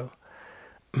Sumedho.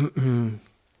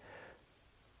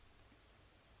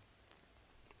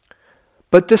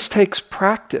 But this takes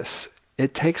practice.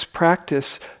 It takes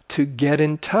practice to get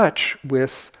in touch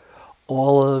with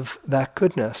all of that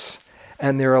goodness.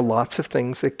 And there are lots of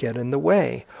things that get in the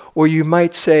way. Or you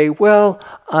might say, well,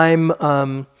 I'm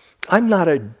not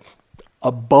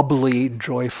a bubbly,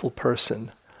 joyful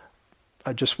person.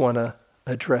 I just want to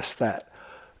address that.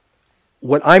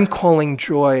 What I'm calling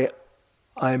joy,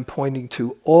 I'm pointing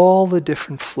to all the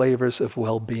different flavors of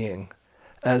well-being,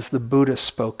 as the Buddha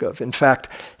spoke of. In fact,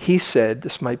 he said,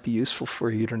 this might be useful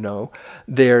for you to know,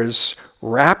 there's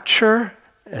rapture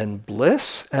and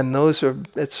bliss, and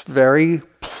it's very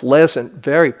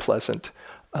pleasant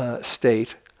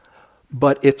state,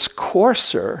 but it's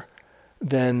coarser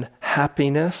than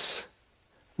happiness,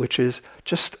 which is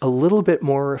just a little bit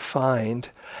more refined,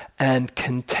 and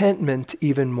contentment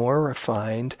even more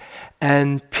refined,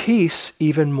 and peace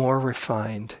even more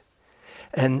refined.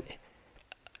 And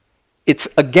it's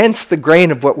against the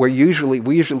grain of what we usually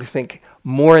think,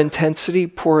 more intensity,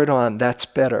 pour it on, that's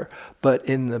better. But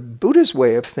in the Buddha's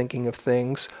way of thinking of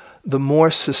things, the more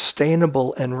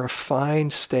sustainable and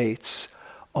refined states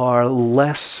are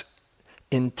less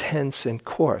intense and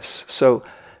coarse. So,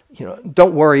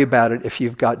 don't worry about it if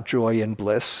you've got joy and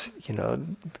bliss,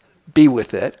 be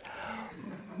with it.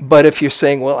 But if you're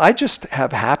saying, well, I just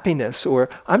have happiness, or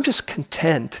I'm just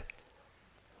content,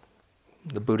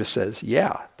 the Buddha says,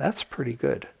 yeah, that's pretty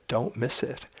good. Don't miss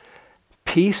it.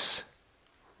 Peace,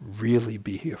 really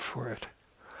be here for it.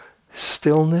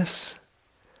 Stillness,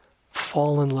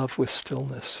 fall in love with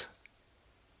stillness.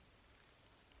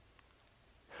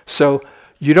 So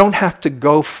you don't have to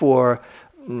go for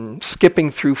skipping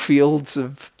through fields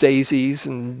of daisies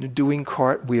and doing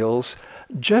cartwheels.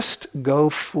 Just go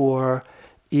for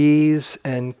ease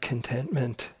and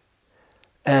contentment.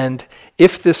 And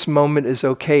if this moment is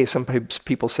okay, sometimes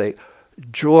people say,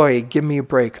 joy, give me a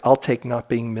break. I'll take not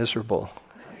being miserable.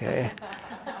 Okay?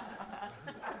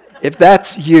 If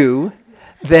that's you,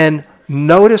 then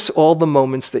notice all the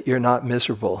moments that you're not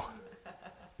miserable.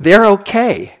 They're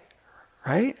okay,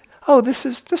 right? Oh,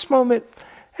 this moment,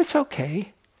 it's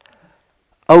okay.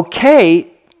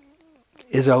 Okay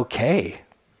is okay.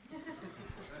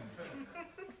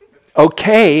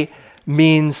 Okay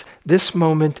means this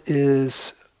moment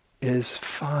is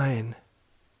fine.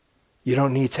 You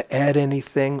don't need to add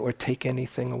anything or take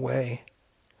anything away.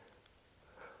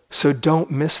 So don't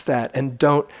miss that, and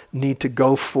don't need to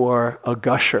go for a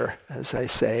gusher, as I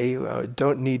say.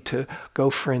 Don't need to go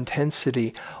for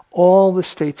intensity. All the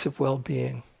states of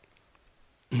well-being.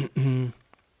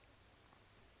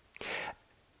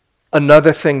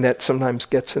 Another thing that sometimes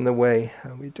gets in the way,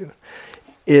 how we do,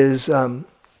 is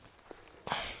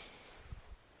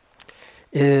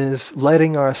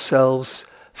letting ourselves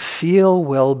feel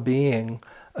well-being,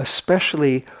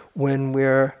 especially when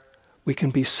we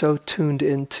can be so tuned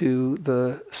into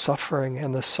the suffering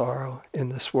and the sorrow in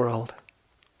this world.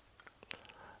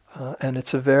 And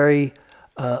it's a very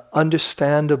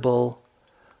understandable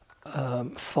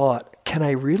thought. Can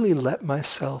I really let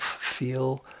myself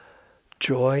feel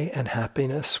joy and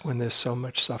happiness when there's so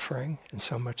much suffering and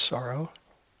so much sorrow?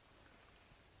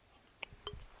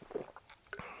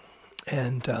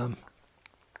 And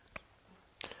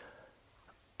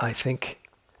I think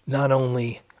not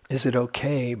only is it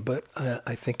okay, but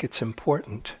I think it's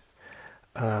important.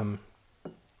 And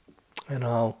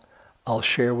I'll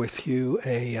share with you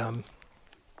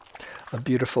a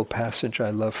beautiful passage I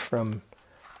love from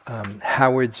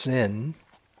Howard Zinn,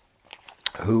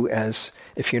 who,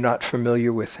 if you're not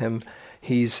familiar with him,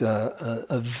 he's was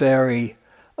a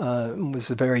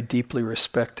very deeply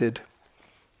respected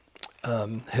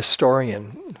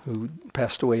historian who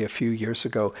passed away a few years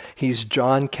ago. He's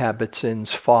John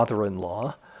Kabat-Zinn's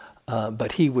father-in-law,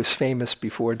 but he was famous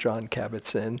before John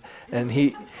Kabat-Zinn, and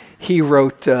he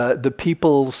wrote The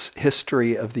People's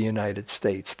History of the United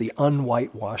States, the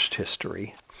unwhitewashed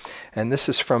history. And this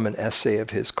is from an essay of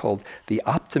his called The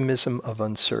Optimism of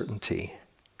Uncertainty.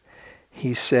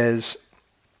 He says,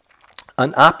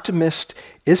 an optimist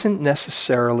isn't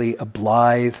necessarily a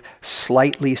blithe,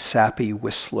 slightly sappy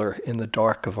whistler in the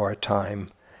dark of our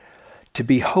time. To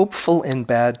be hopeful in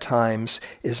bad times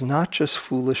is not just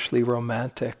foolishly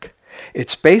romantic.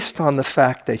 It's based on the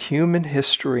fact that human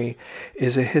history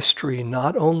is a history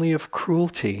not only of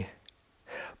cruelty,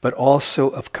 but also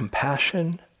of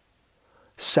compassion,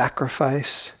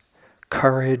 sacrifice,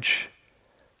 courage,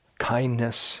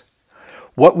 kindness.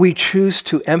 What we choose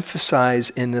to emphasize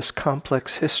in this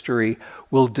complex history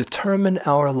will determine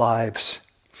our lives.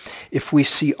 If we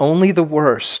see only the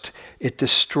worst, it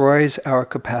destroys our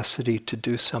capacity to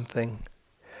do something.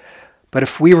 But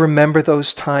if we remember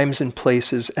those times and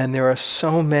places, and there are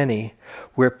so many,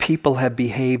 where people have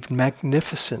behaved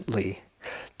magnificently,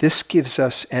 this gives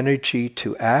us energy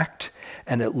to act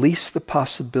and at least the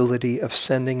possibility of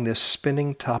sending this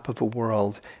spinning top of a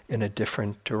world in a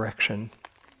different direction.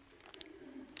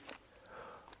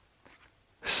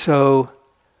 So,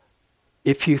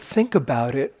 if you think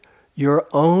about it, your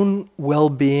own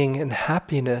well-being and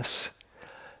happiness,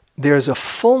 there's a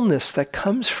fullness that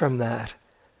comes from that.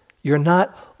 You're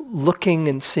not looking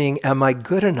and seeing, am I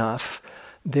good enough?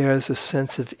 There's a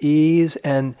sense of ease,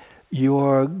 and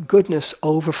your goodness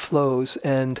overflows,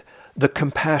 and the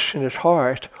compassionate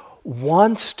heart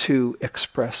wants to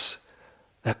express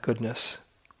that goodness.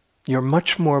 You're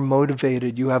much more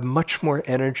motivated. You have much more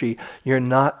energy. You're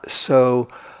not so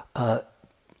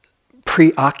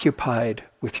preoccupied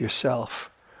with yourself.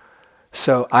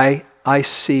 So I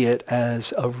see it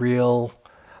as a real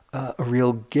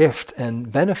gift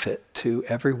and benefit to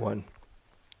everyone.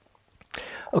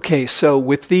 Okay, so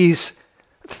with these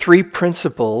three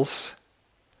principles,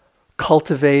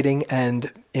 cultivating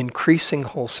and increasing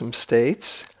wholesome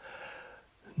states,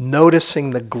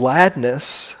 noticing the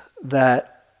gladness that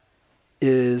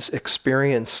is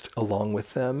experienced along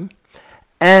with them,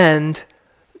 and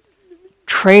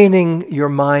training your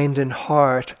mind and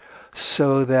heart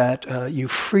so that you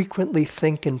frequently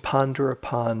think and ponder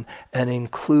upon and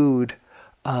include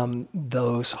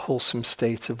those wholesome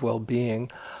states of well-being.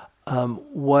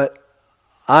 What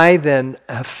I then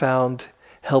have found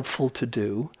helpful to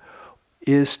do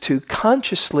is to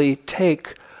consciously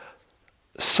take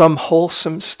some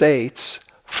wholesome states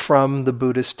from the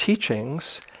Buddha's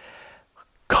teachings,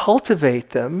 cultivate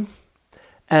them,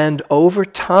 and over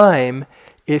time,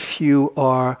 if you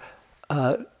are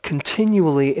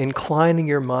continually inclining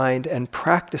your mind and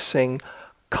practicing,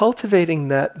 cultivating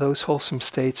those wholesome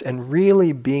states and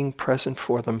really being present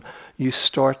for them, you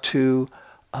start to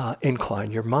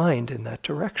incline your mind in that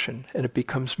direction, and it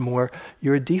becomes more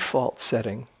your default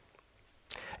setting.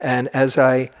 And as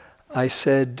I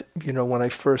said, when I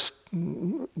first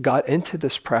got into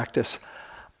this practice,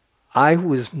 I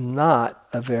was not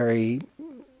a very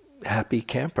happy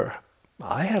camper.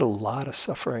 I had a lot of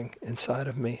suffering inside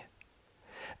of me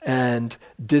and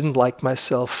didn't like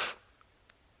myself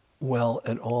well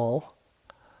at all.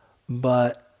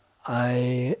 But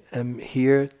I am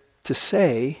here to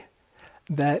say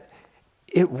that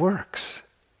it works,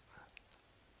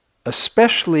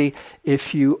 especially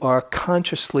if you are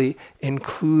consciously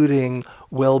including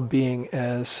well-being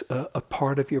as a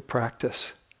part of your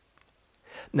practice.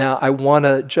 Now, I want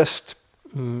to just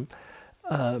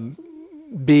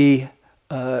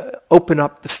open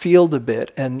up the field a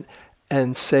bit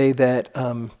and say that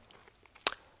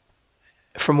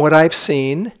from what I've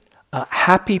seen,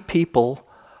 happy people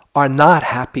are not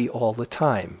happy all the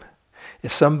time.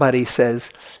 If somebody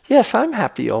says, yes, I'm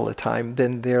happy all the time,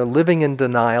 then they're living in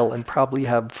denial and probably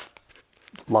have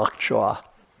lockjaw.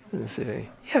 And say,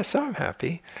 yes, I'm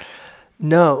happy.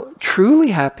 No,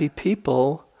 truly happy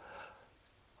people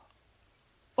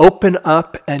open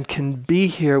up and can be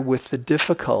here with the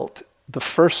difficult, the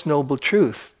first noble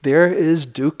truth. There is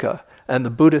dukkha. And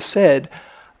the Buddha said,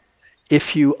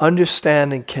 if you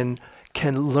understand and can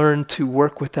learn to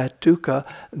work with that dukkha,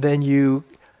 then you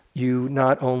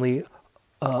not only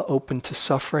open to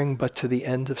suffering, but to the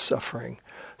end of suffering.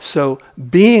 So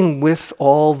being with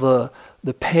all the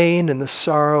pain and the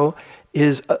sorrow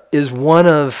is one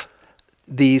of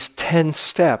these 10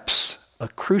 steps a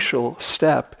crucial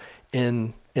step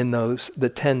in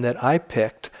the 10 that I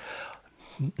picked.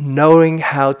 Knowing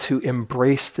how to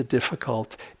embrace the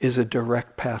difficult is a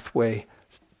direct pathway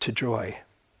to joy.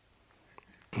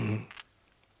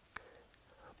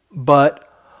 But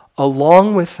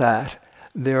along with that,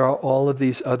 there are all of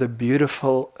these other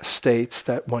beautiful states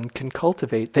that one can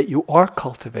cultivate, that you are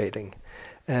cultivating.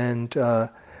 And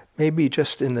maybe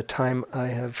just in the time I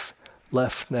have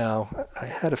left now, I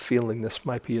had a feeling this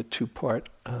might be a two-part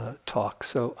talk,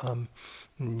 so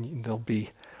there'll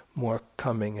be more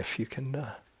coming if you can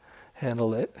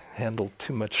handle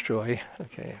too much joy.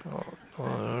 Okay, I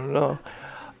don't know.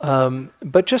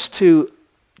 But just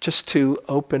to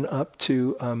open up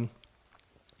to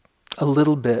a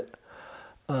little bit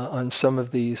on some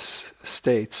of these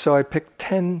states. So I picked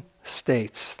 10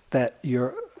 states that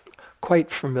you're quite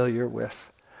familiar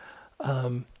with.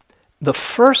 The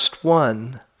first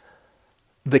one,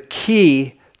 the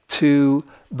key to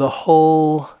the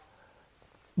whole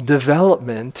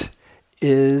development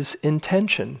is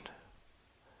intention.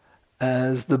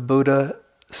 As the Buddha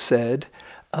said,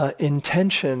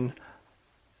 intention,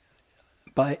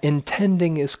 by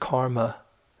intending is karma,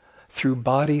 through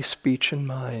body, speech, and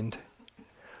mind.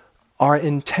 Our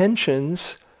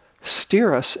intentions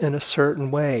steer us in a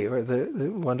certain way, or the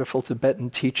wonderful Tibetan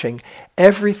teaching,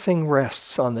 everything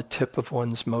rests on the tip of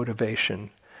one's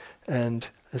motivation. And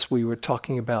as we were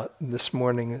talking about this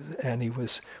morning, Annie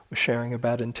was sharing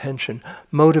about intention,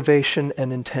 motivation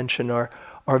and intention are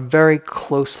very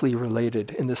closely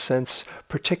related in the sense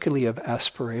particularly of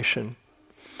aspiration.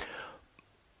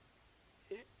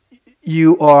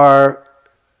 You are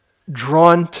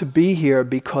drawn to be here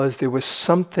because there was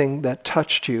something that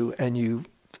touched you and you,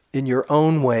 in your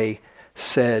own way,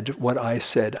 said what I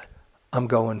said, I'm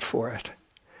going for it.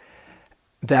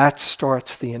 That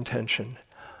starts the intention.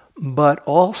 But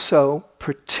also,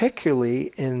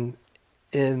 particularly in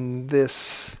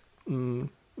this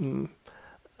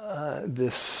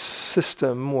this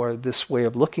system or this way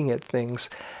of looking at things,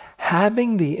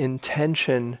 having the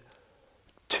intention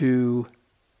to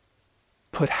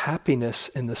put happiness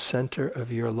in the center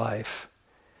of your life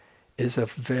is a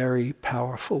very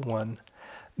powerful one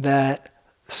that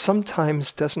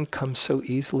sometimes doesn't come so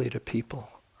easily to people.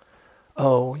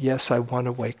 Oh, yes, I want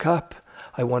to wake up.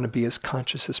 I want to be as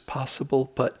conscious as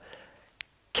possible, but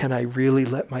can I really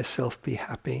let myself be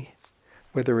happy?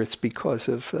 Whether it's because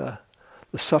of the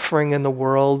suffering in the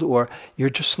world or you're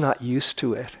just not used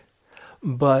to it.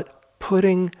 But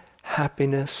putting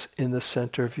happiness in the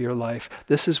center of your life.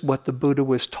 This is what the Buddha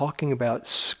was talking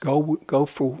about. Go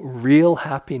for real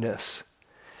happiness.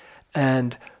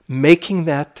 And making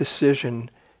that decision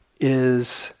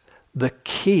is the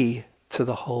key to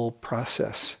the whole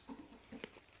process.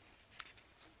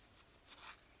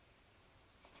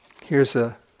 Here's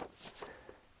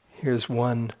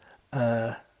one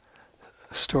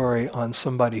story on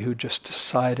somebody who just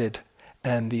decided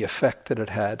and the effect that it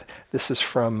had. This is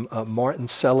from Martin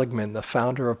Seligman, the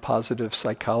founder of positive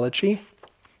psychology,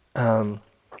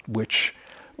 which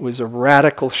was a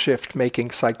radical shift,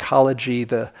 making psychology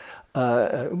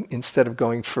instead of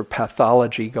going for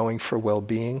pathology, going for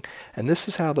well-being. And this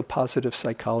is how the positive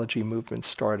psychology movement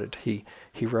started. He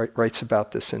writes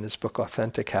about this in his book,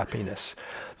 Authentic Happiness.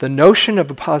 The notion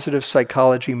of a positive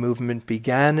psychology movement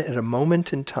began at a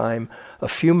moment in time a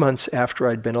few months after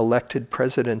I'd been elected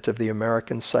president of the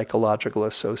American Psychological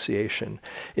Association.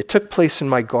 It took place in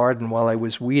my garden while I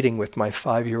was weeding with my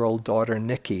 5-year-old daughter,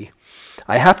 Nikki.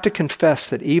 I have to confess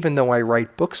that even though I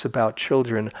write books about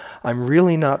children, I'm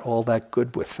really not all that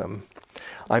good with them.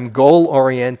 I'm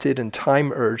goal-oriented and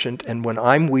time-urgent, and when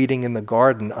I'm weeding in the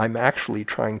garden, I'm actually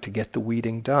trying to get the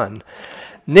weeding done.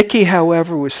 Nikki,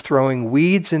 however, was throwing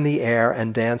weeds in the air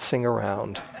and dancing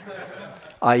around.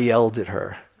 I yelled at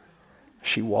her.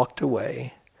 She walked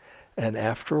away, and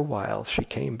after a while, she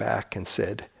came back and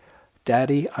said,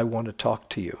 "Daddy, I want to talk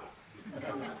to you."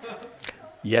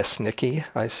 "Yes, Nikki,"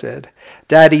 I said.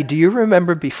 "Daddy, do you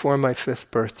remember before my 5th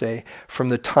birthday, from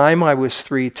the time I was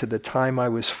 3 to the time I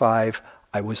was 5,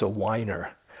 I was a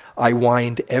whiner. I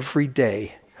whined every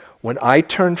day. When I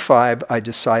turned 5, I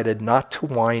decided not to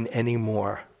whine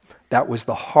anymore. That was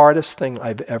the hardest thing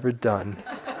I've ever done.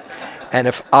 And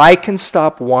if I can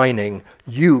stop whining,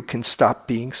 you can stop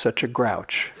being such a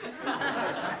grouch."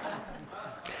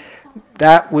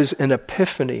 That was an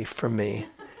epiphany for me.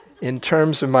 In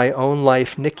terms of my own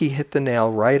life, Nikki hit the nail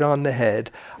right on the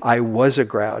head. I was a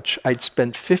grouch. I'd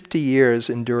spent 50 years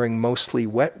enduring mostly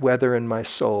wet weather in my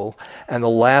soul, and the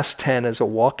last 10 as a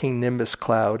walking nimbus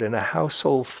cloud in a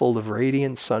household full of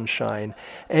radiant sunshine.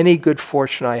 Any good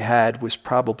fortune I had was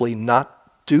probably not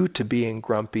due to being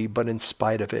grumpy, but in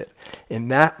spite of it. In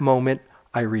that moment,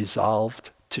 I resolved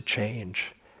to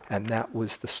change. And that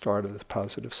was the start of the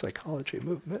positive psychology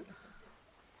movement.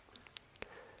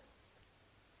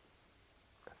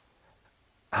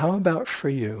 How about for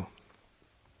you?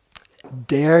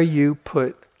 Dare you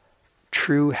put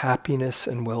true happiness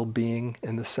and well-being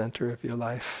in the center of your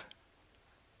life?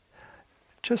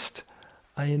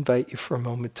 I invite you for a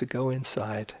moment to go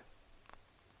inside.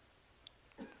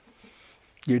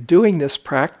 You're doing this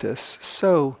practice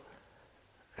so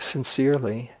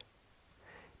sincerely.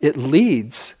 It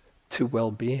leads to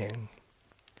well-being.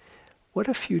 What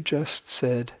if you just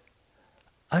said,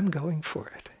 I'm going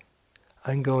for it.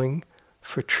 I'm going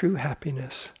for true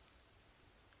happiness.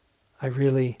 I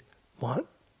really want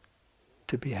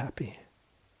to be happy.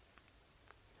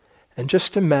 And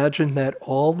just imagine that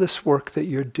all this work that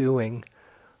you're doing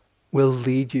will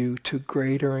lead you to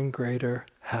greater and greater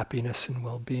happiness and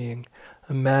well-being.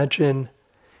 Imagine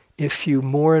if you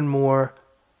more and more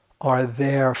are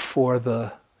there for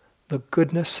the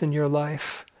goodness in your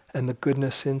life and the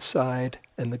goodness inside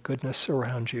and the goodness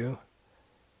around you.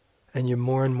 And you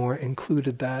more and more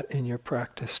included that in your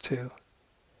practice too.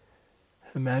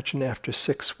 Imagine after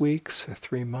 6 weeks or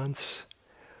 3 months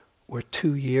or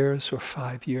 2 years or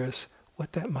 5 years,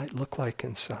 what that might look like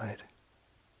inside.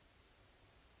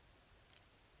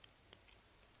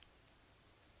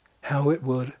 How it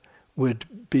would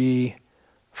be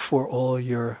for all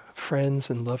your friends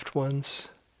and loved ones.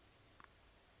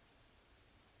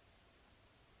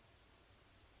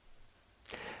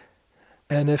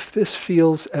 And if this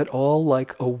feels at all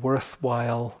like a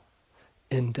worthwhile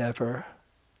endeavor,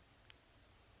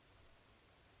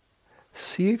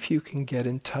 see if you can get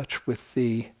in touch with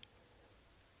the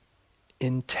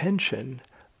intention,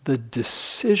 the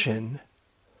decision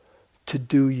to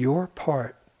do your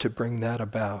part to bring that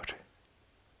about,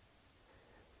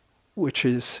 which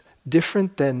is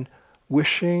different than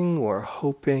wishing or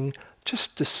hoping,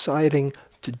 just deciding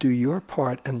to do your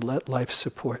part and let life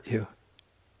support you.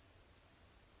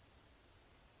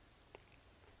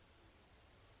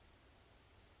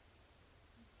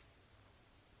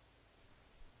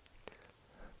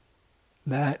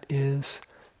 That is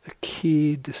a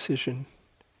key decision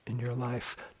in your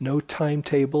life. No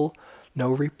timetable, no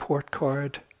report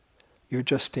card. You're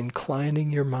just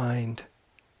inclining your mind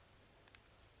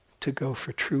to go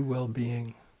for true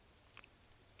well-being.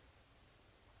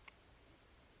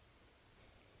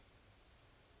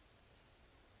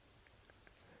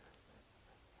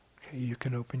 Okay, you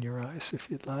can open your eyes if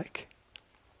you'd like.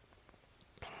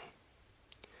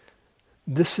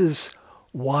 This is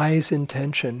wise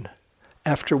intention.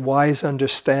 After wise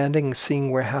understanding, seeing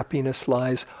where happiness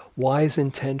lies, wise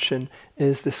intention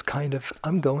is this kind of,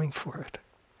 I'm going for it.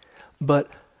 But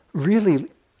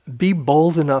really be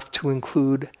bold enough to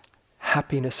include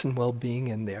happiness and well-being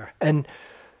in there. And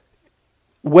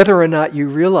whether or not you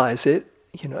realize it,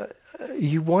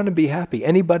 you want to be happy.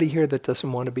 Anybody here that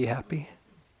doesn't want to be happy?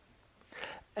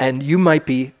 And you might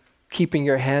be keeping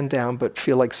your hand down but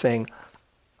feel like saying,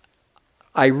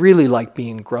 I really like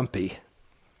being grumpy.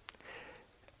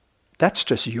 That's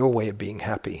just your way of being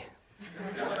happy.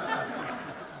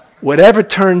 Whatever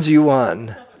turns you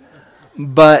on.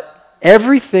 But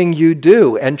everything you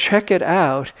do, and check it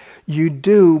out, you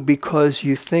do because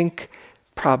you think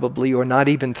probably, or not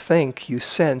even think, you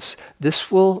sense, this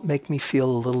will make me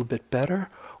feel a little bit better,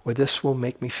 or this will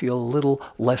make me feel a little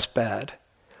less bad.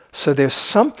 So there's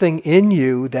something in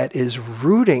you that is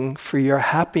rooting for your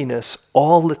happiness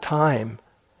all the time.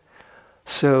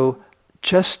 So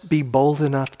just be bold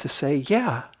enough to say,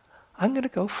 yeah, I'm going to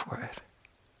go for it.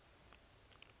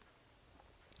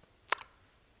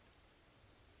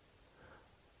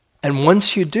 And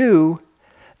once you do,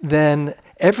 then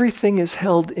everything is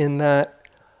held in that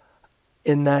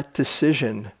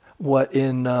decision, what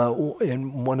in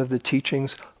one of the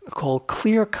teachings called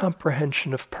clear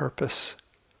comprehension of purpose,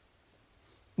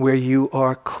 where you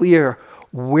are clear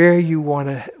where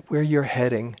you're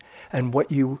heading and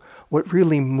what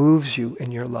really moves you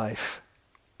in your life.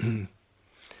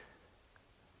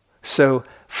 So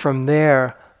from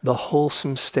there, the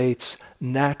wholesome states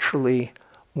naturally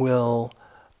will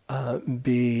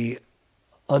be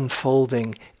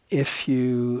unfolding if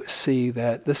you see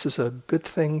that this is a good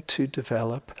thing to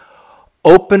develop.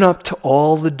 Open up to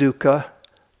all the dukkha.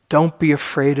 Don't be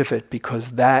afraid of it,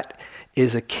 because that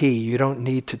is a key. You don't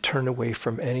need to turn away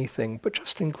from anything, but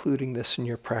just including this in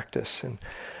your practice. And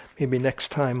maybe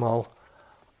next time I'll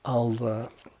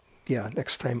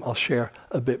share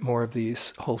a bit more of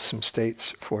these wholesome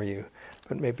states for you.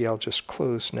 But maybe I'll just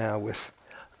close now with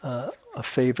a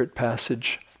favorite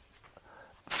passage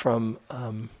from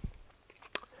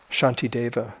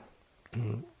Shantideva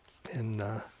in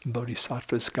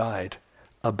Bodhisattva's Guide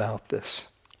about this.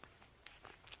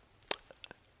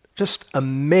 Just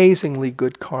amazingly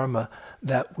good karma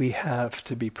that we have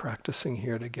to be practicing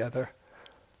here together.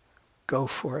 Go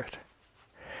for it.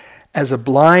 As a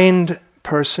blind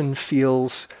person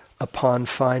feels upon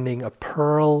finding a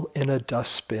pearl in a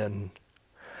dustbin,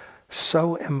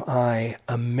 so am I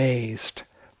amazed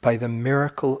by the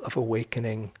miracle of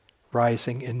awakening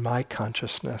rising in my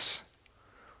consciousness.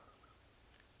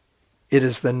 It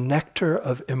is the nectar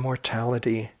of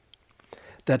immortality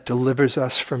that delivers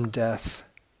us from death,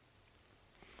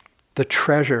 the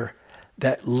treasure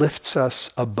that lifts us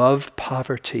above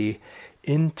poverty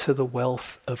into the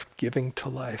wealth of giving to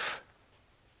life,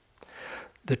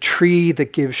 the tree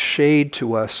that gives shade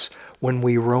to us when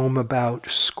we roam about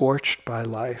scorched by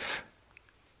life,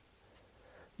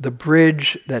 the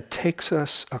bridge that takes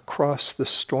us across the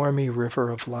stormy river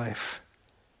of life,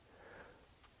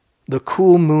 the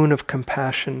cool moon of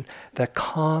compassion that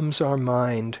calms our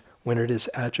mind when it is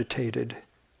agitated,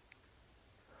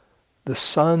 the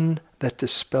sun that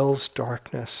dispels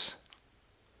darkness,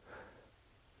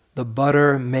 the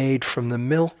butter made from the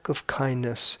milk of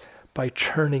kindness by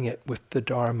churning it with the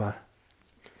Dharma.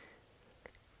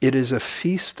 It is a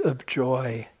feast of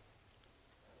joy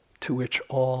to which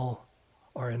all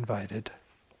are invited.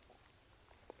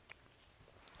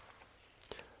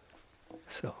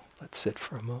 So let's sit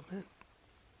for a moment.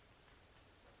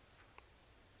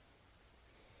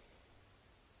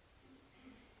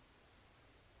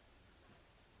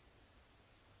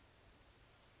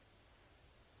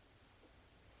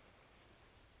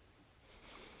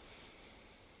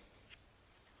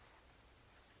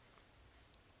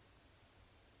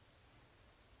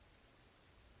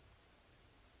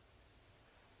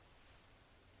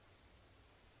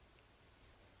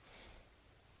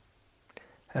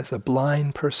 As a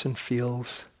blind person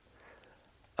feels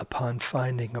upon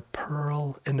finding a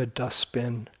pearl in a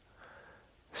dustbin,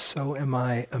 so am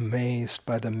I amazed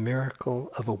by the miracle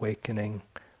of awakening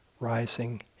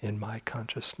rising in my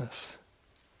consciousness.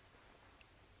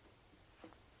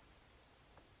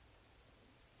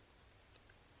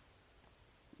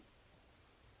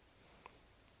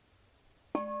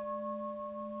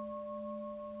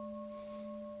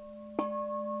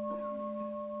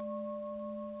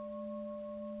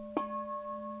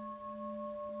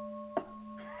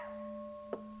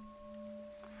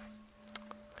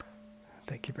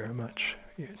 Thank you very much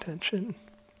for your attention.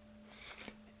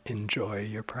 Enjoy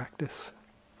your practice.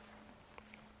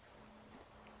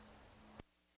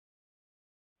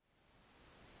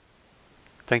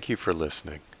 Thank you for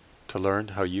listening. To learn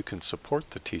how you can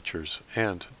support the teachers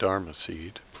and Dharma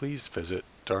Seed, please visit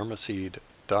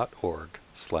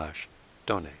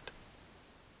dharmaseed.org/donate.